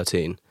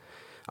 13.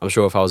 I'm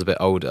sure if I was a bit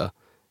older,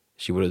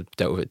 she would have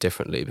dealt with it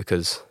differently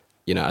because,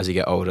 as you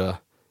get older,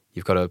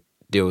 you've got to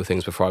deal with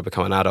things before I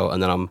become an adult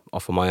and then I'm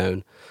off on my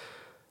own.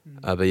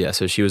 But yeah,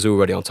 so she was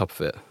already on top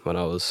of it when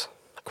I was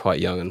quite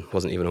young and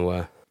wasn't even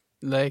aware.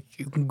 Like,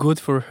 good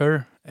for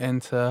her.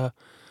 And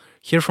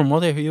here, from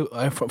what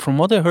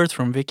I heard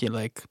from Vicki,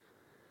 like,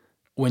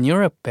 when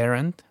you're a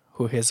parent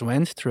who has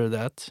went through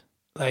that,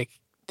 like,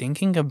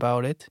 thinking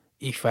about it,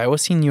 if I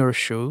was in your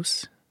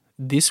shoes,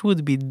 this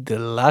would be the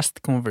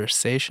last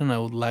conversation I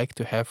would like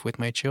to have with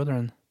my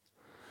children.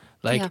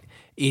 Like,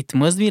 It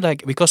must be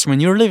like, because when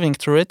you're living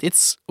through it,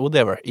 it's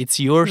whatever. It's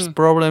your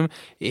problem.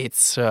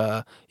 It's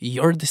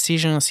your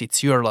decisions.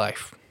 It's your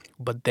life.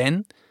 But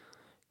then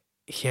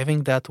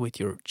having that with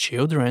your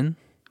children,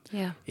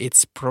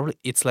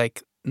 it's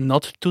like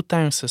not 2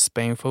 times as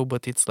painful,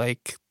 but it's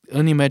like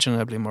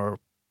unimaginably more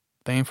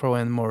painful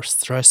and more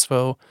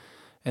stressful.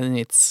 And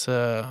it's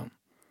a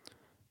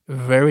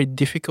very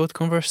difficult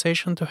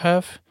conversation to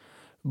have.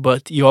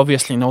 But you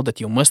obviously know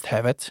that you must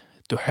have it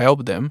to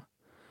help them.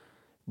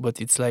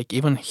 But it's like,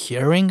 even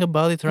hearing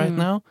about it right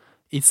now,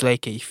 it's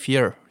like a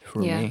fear for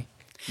me.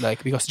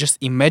 Like, because just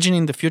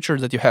imagining the future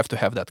that you have to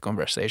have that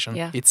conversation.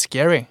 Yeah. It's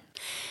scary.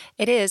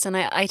 It is. And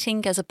I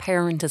think as a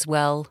parent as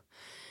well,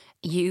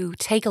 you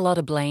take a lot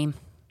of blame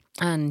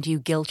and you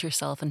guilt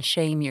yourself and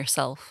shame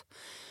yourself.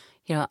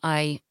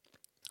 I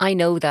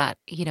know that,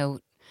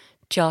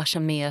 Josh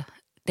and Mia,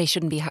 they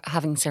shouldn't be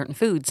having certain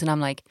foods. And I'm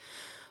like,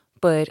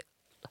 but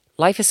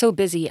life is so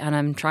busy and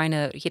I'm trying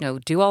to,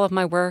 do all of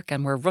my work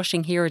and we're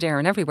rushing here, there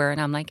and everywhere.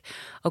 And I'm like,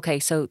 okay,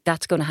 so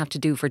that's going to have to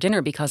do for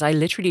dinner because I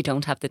literally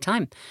don't have the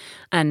time.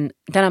 And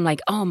then I'm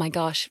like, oh my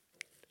gosh,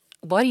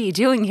 what are you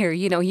doing here?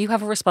 You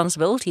have a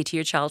responsibility to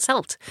your child's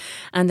health.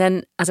 And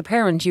then as a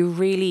parent, you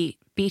really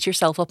beat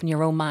yourself up in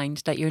your own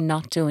mind that you're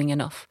not doing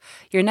enough.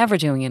 You're never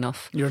doing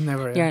enough. You're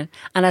never. Yeah.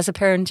 And as a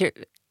parent,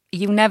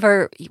 you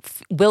never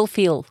will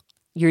feel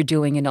you're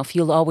doing enough.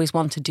 You'll always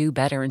want to do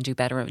better and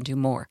do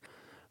more.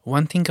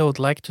 One thing I would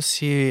like to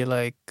see,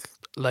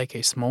 like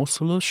a small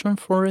solution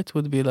for it,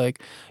 would be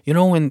like,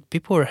 when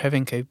people are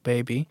having a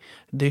baby,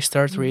 they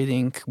start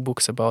reading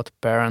books about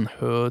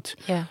parenthood,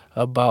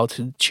 about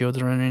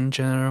children in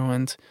general,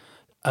 and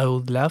I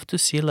would love to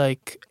see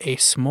like a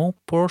small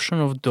portion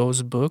of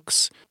those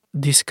books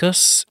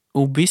discuss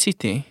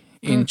obesity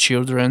in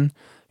children,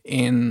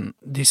 and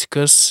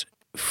discuss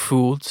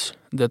foods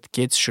that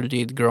kids should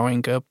eat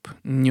growing up,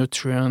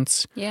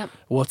 nutrients,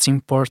 what's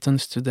important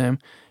to them.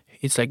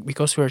 It's like,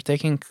 because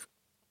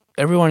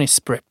everyone is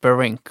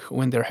preparing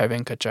when they're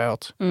having a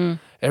child.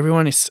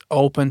 Everyone is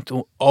open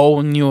to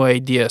all new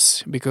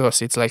ideas,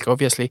 because it's like,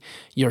 obviously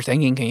you're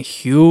taking a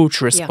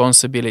huge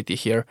responsibility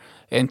here,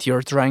 and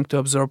you're trying to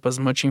absorb as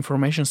much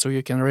information so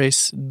you can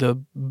raise the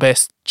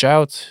best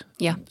child.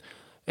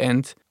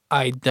 And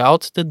I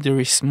doubt that there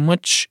is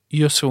much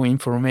useful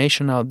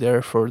information out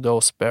there for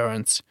those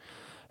parents.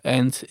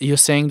 And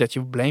you're saying that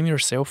you blame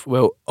yourself.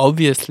 Well,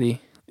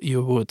 obviously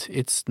you would.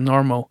 It's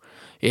normal.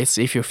 It's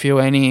if you feel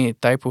any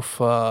type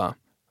of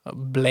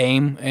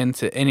blame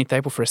and any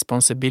type of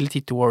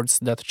responsibility towards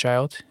that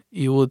child,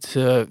 you would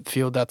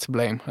feel that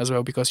blame as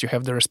well, because you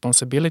have the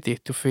responsibility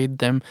to feed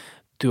them,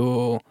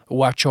 to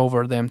watch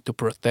over them, to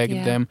protect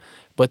them.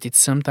 But it's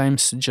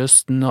sometimes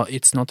just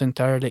it's not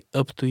entirely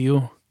up to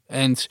you.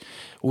 And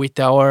with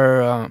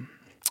our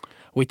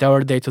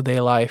day-to-day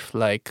life,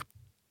 like,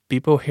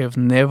 people have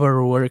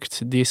never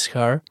worked this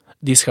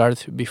hard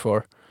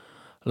before.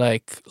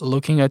 Like,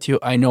 looking at you,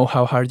 I know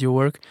how hard you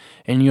work,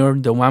 and you're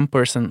the one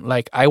person,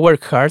 like, I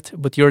work hard,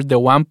 but you're the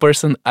one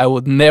person I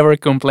would never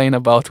complain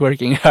about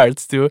working hard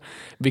too,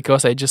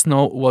 because I just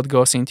know what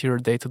goes into your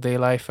day-to-day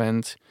life,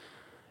 and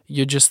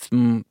you just,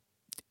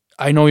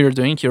 I know you're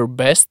doing your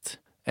best,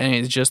 and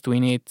it's just, we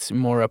need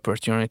more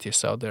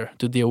opportunities out there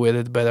to deal with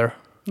it better.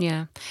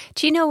 Yeah.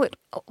 Do you know what,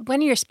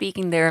 when you're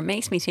speaking there, it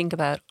makes me think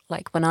about,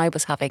 like, when I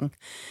was having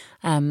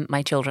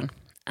my children,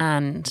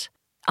 and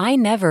I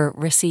never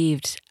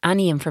received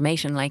any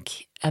information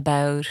like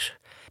about,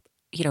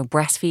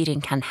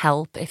 breastfeeding can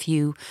help if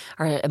you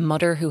are a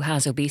mother who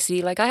has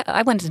obesity. Like,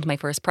 I went into my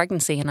first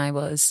pregnancy and I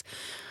was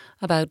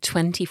about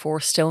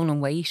 24 stone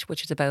in weight,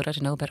 which is about,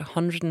 about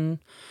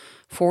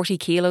 140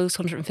 kilos,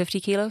 150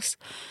 kilos.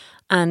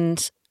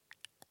 And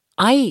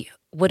I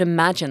would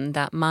imagine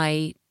that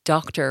my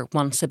doctor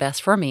wants the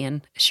best for me,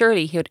 and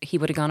surely he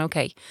would have gone,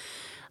 okay,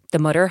 the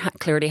mother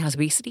clearly has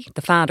obesity,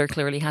 the father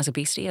clearly has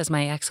obesity, as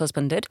my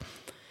ex-husband did.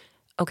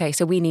 Okay,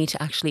 so we need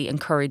to actually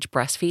encourage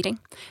breastfeeding.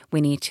 We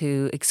need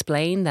to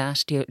explain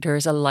that there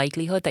is a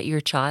likelihood that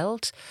your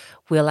child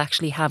will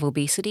actually have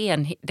obesity,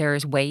 and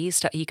there's ways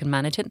that you can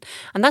manage it.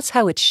 And that's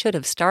how it should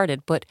have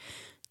started, but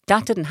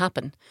that didn't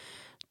happen.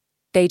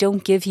 They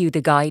don't give you the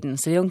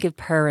guidance. They don't give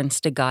parents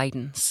the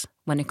guidance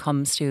when it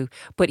comes to,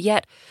 but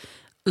yet,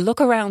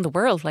 look around the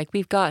world. Like,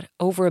 we've got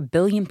over 1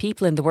 billion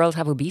people in the world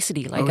have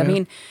obesity. Like, I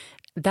mean,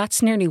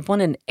 that's nearly 1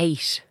 in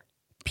 8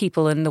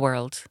 people in the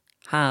world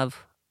have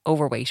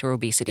overweight or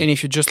obesity. And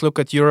if you just look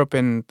at Europe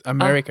and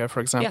America,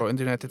 for example, in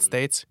the United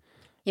States,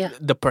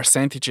 the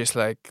percentage is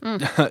like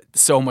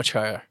so much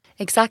higher.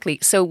 Exactly.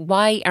 So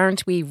why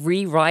aren't we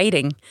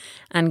rewriting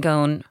and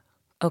going,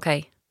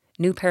 okay,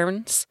 new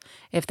parents,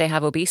 if they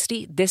have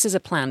obesity, this is a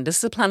plan. This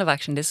is a plan of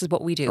action. This is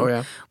what we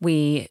do.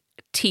 We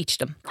teach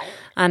them.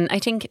 And I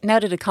think now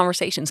that the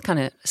conversation's kind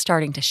of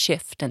starting to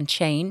shift and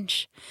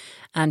change,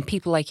 and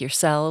people like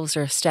yourselves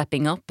are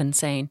stepping up and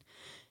saying,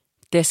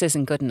 this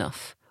isn't good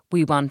enough.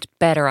 We want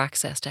better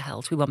access to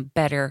health. We want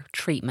better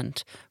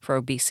treatment for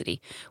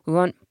obesity. We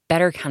want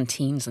better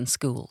canteens in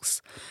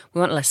schools.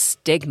 We want less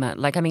stigma.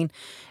 Like, I mean,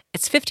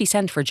 it's 50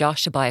 cents for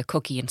Josh to buy a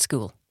cookie in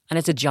school, and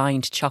it's a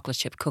giant chocolate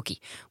chip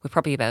cookie with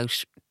probably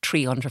about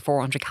 300,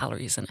 400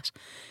 calories in it.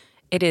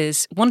 It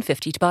is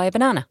 $1.50 to buy a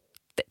banana.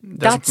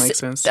 Doesn't make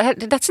sense.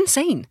 That's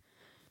insane.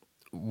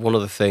 One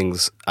of the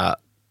things at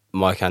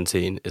my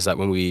canteen is that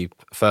when we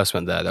first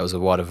went there was a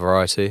wider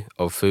variety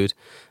of food,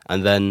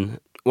 and then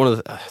one of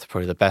the,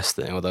 probably the best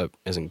thing, although it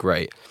isn't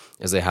great,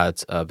 is they had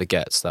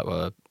baguettes that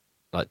were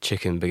like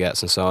chicken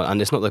baguettes and so on.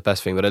 And it's not the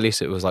best thing, but at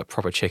least it was like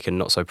proper chicken,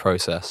 not so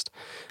processed.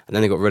 And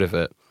then they got rid of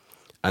it.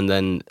 And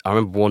then I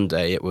remember one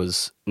day it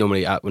was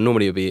normally it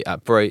would be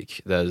at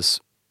break, there's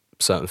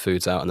certain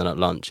foods out, and then at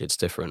lunch it's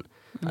different.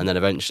 And then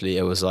eventually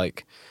it was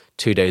like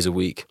 2 days a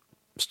week,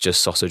 it's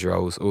just sausage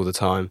rolls all the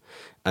time.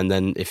 And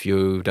then if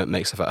you don't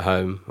make stuff at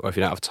home, or if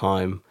you don't have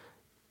time,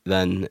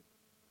 then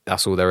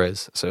that's all there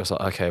is. So it's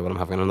like, okay, well, I'm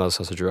having another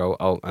sausage roll,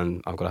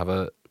 and I've got to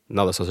have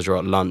another sausage roll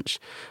at lunch.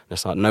 And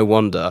it's like, no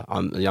wonder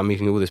I'm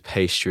eating all this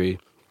pastry.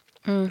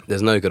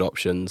 There's no good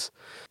options.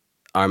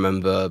 I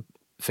remember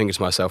thinking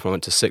to myself when I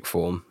went to sixth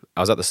form,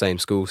 I was at the same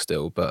school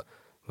still, but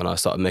when I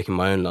started making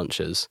my own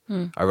lunches,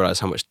 I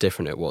realised how much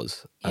different it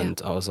was. Yeah.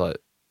 And I was like,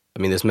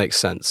 I mean, this makes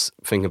sense.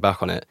 Thinking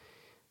back on it,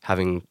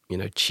 having,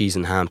 cheese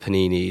and ham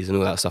paninis and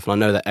all that stuff. And I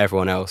know that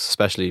everyone else,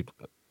 especially,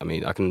 I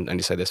mean, I can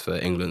only say this for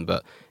England,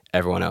 but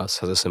everyone else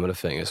has a similar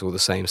thing. It's all the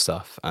same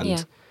stuff.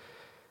 And,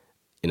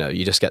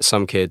 you just get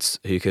some kids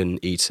who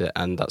can eat it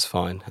and that's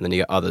fine. And then you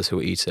get others who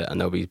will eat it and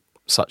there'll be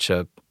such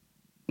a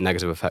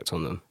negative effect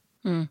on them.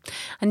 And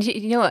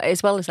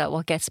as well as that,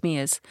 what gets me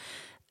is,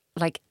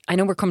 like, I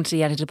know we're coming to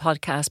the end of the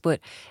podcast, but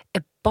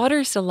it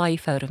bothers the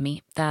life out of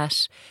me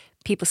that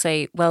people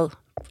say, well,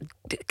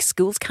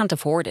 schools can't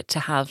afford it to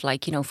have,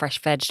 like,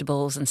 fresh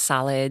vegetables and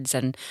salads.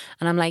 And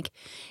I'm like,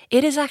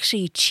 it is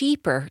actually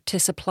cheaper to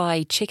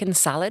supply chicken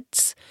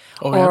salads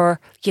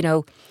or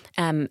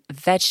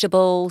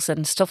vegetables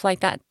and stuff like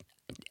that,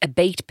 a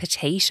baked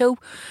potato,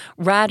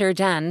 rather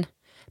than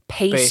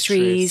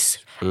pastries.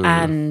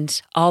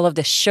 And all of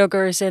the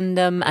sugars in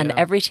them and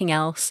everything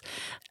else.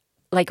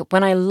 Like,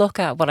 when I look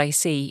at what I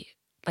see,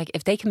 like,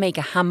 if they can make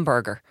a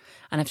hamburger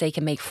and if they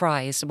can make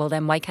fries, well,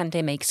 then why can't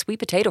they make sweet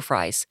potato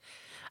fries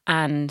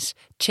and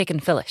chicken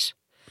fillet?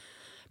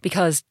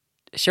 Because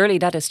surely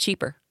that is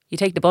cheaper. You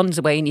take the buns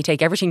away and you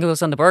take everything that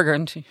goes on the burger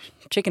and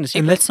chicken is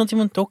cheaper. And let's not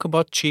even talk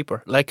about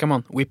cheaper. Like, come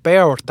on, we pay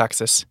our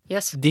taxes.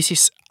 Yes. This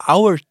is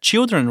our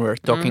children we're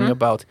talking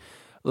about.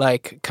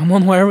 Like, come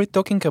on, why are we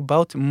talking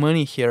about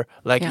money here?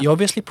 Like, you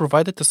obviously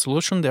provided a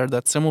solution there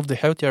that some of the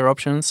healthier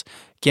options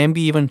can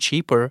be even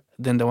cheaper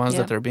than the ones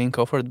that are being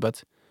offered.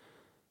 But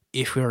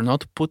if we're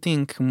not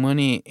putting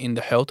money in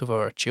the health of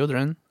our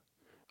children,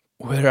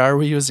 where are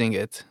we using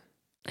it?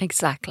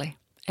 Exactly.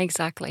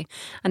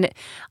 And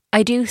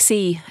I do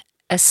see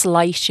a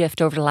slight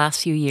shift over the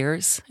last few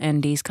years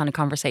in these kind of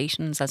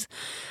conversations. As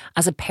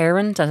a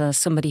parent, as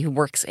somebody who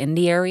works in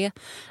the area,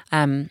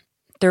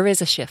 there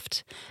is a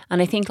shift.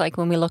 And I think, like,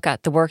 when we look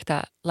at the work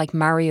that, like,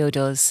 Mario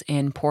does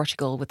in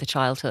Portugal with the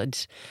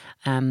childhood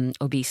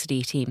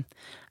obesity team,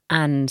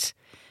 and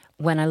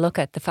when I look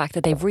at the fact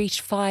that they've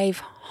reached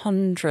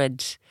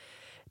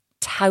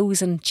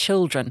 500,000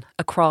 children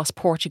across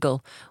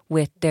Portugal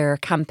with their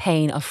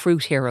campaign of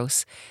Fruit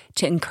Heroes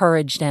to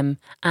encourage them,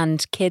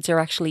 and kids are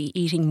actually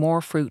eating more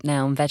fruit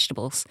now and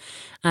vegetables.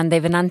 And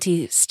they've an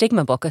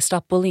anti-stigma book, a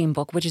stop bullying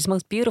book, which is the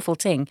most beautiful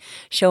thing,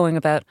 showing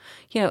about,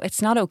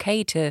 it's not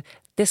okay to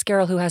this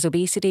girl who has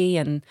obesity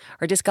or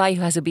this guy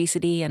who has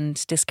obesity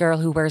and this girl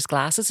who wears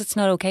glasses. It's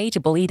not okay to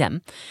bully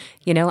them,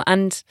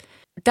 and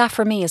that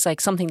for me is like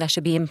something that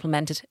should be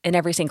implemented in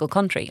every single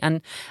country.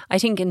 And I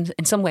think in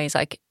some ways,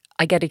 like,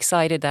 I get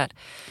excited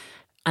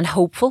and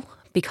hopeful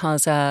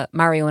because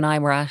Mario and I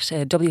were at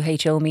a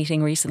WHO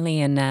meeting recently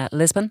in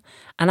Lisbon.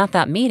 And at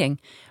that meeting,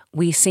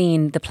 we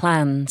seen the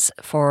plans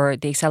for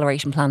the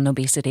acceleration plan on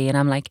obesity. And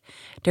I'm like,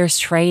 there's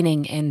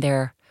training in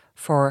there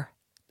for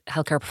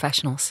healthcare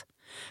professionals,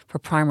 for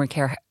primary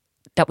care,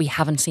 that we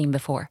haven't seen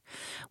before,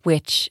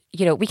 which,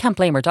 we can't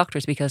blame our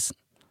doctors because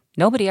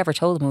nobody ever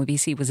told them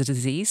obesity was a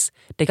disease.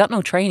 They got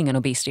no training on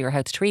obesity or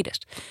how to treat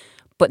it.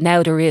 But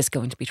now there is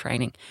going to be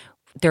training.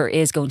 There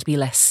is going to be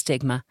less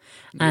stigma.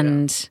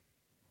 And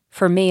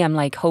for me, I'm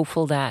like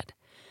hopeful that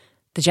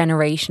the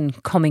generation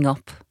coming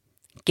up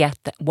get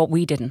what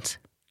we didn't,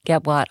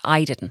 get what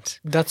I didn't.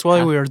 That's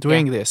why we are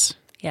doing this.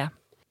 Yeah.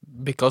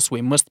 Because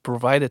we must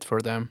provide it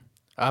for them.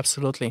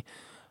 Absolutely.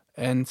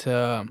 And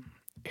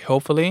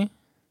hopefully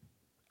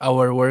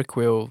our work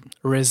will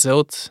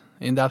result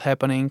in that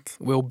happening,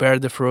 will bear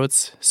the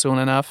fruits soon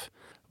enough.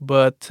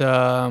 But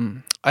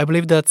I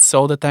believe that's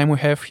all the time we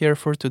have here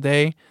for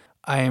today.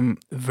 I'm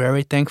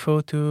very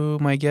thankful to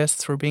my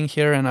guests for being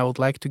here, and I would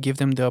like to give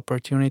them the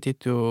opportunity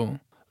to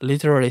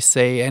literally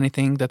say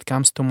anything that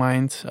comes to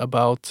mind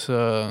about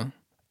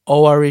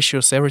all our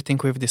issues, everything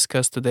we've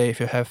discussed today. If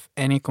you have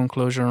any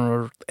conclusion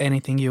or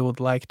anything you would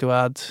like to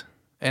add,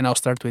 and I'll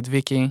start with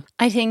Vicki.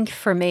 I think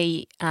for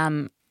me,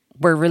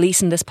 we're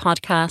releasing this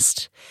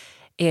podcast.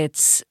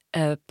 It's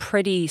a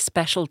pretty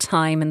special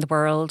time in the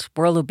world.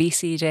 World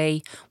Obesity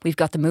Day. We've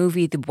got the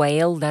movie The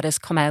Whale that has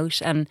come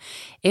out. And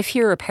if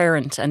you're a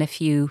parent and if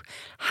you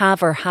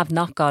have or have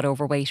not got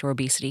overweight or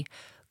obesity,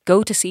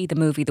 go to see the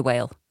movie The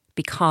Whale,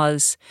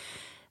 because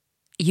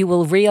you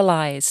will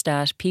realise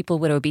that people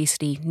with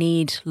obesity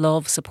need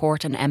love,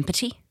 support and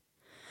empathy.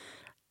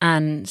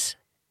 And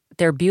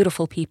they're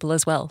beautiful people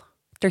as well.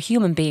 They're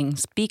human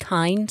beings. Be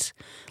kind.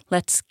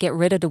 Let's get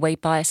rid of the weight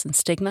bias and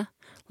stigma.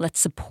 Let's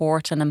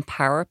support and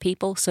empower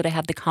people so they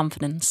have the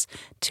confidence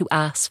to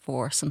ask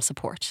for some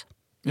support.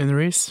 And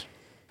Rhys?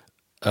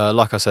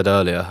 Like I said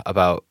earlier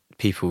about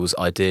people's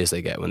ideas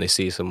they get when they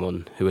see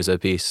someone who is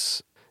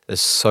obese, there's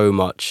so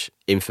much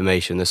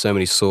information, there's so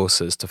many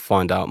sources to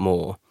find out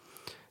more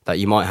that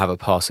you might have a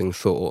passing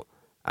thought,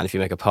 and if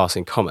you make a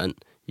passing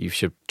comment, you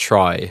should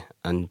try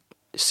and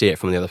see it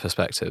from the other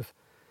perspective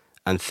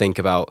and think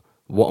about,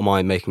 what am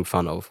I making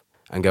fun of?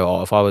 And go,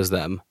 oh, if I was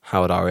them,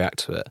 how would I react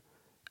to it?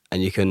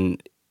 And you can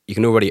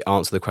already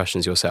answer the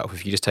questions yourself.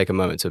 If you just take a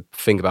moment to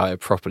think about it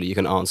properly, you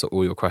can answer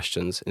all your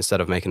questions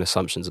instead of making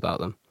assumptions about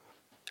them.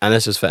 And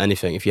that's just for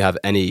anything. If you have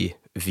any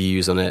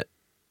views on it,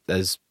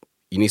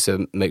 you need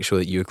to make sure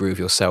that you agree with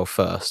yourself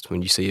first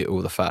when you see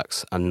all the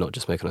facts and not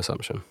just make an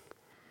assumption.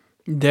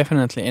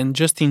 Definitely. And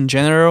just in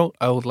general,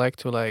 I would like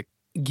to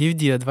give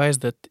the advice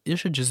that you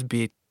should just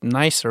be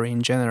nicer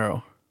in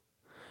general.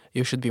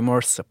 You should be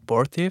more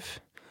supportive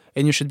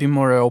and you should be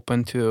more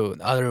open to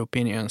other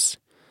opinions.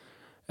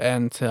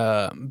 And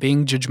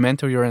being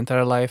judgmental your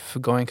entire life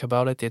going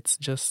about it, it's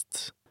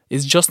just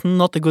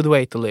not a good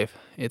way to live.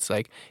 It's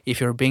like if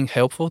you're being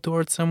helpful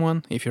towards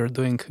someone, if you're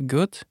doing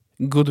good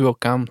will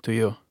come to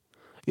you.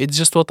 It's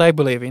just what I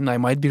believe in. I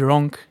might be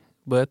wrong,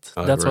 but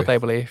that's what I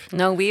believe.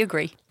 No, we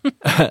agree.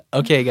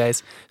 Okay,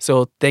 guys.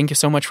 So thank you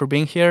so much for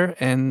being here,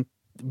 and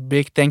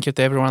big thank you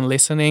to everyone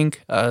listening,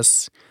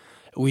 as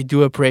we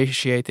do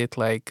appreciate it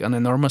like an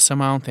enormous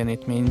amount, and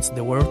it means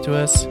the world to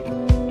us.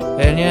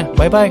 And yeah,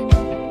 bye-bye.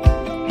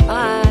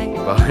 Bye.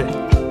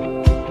 Bye.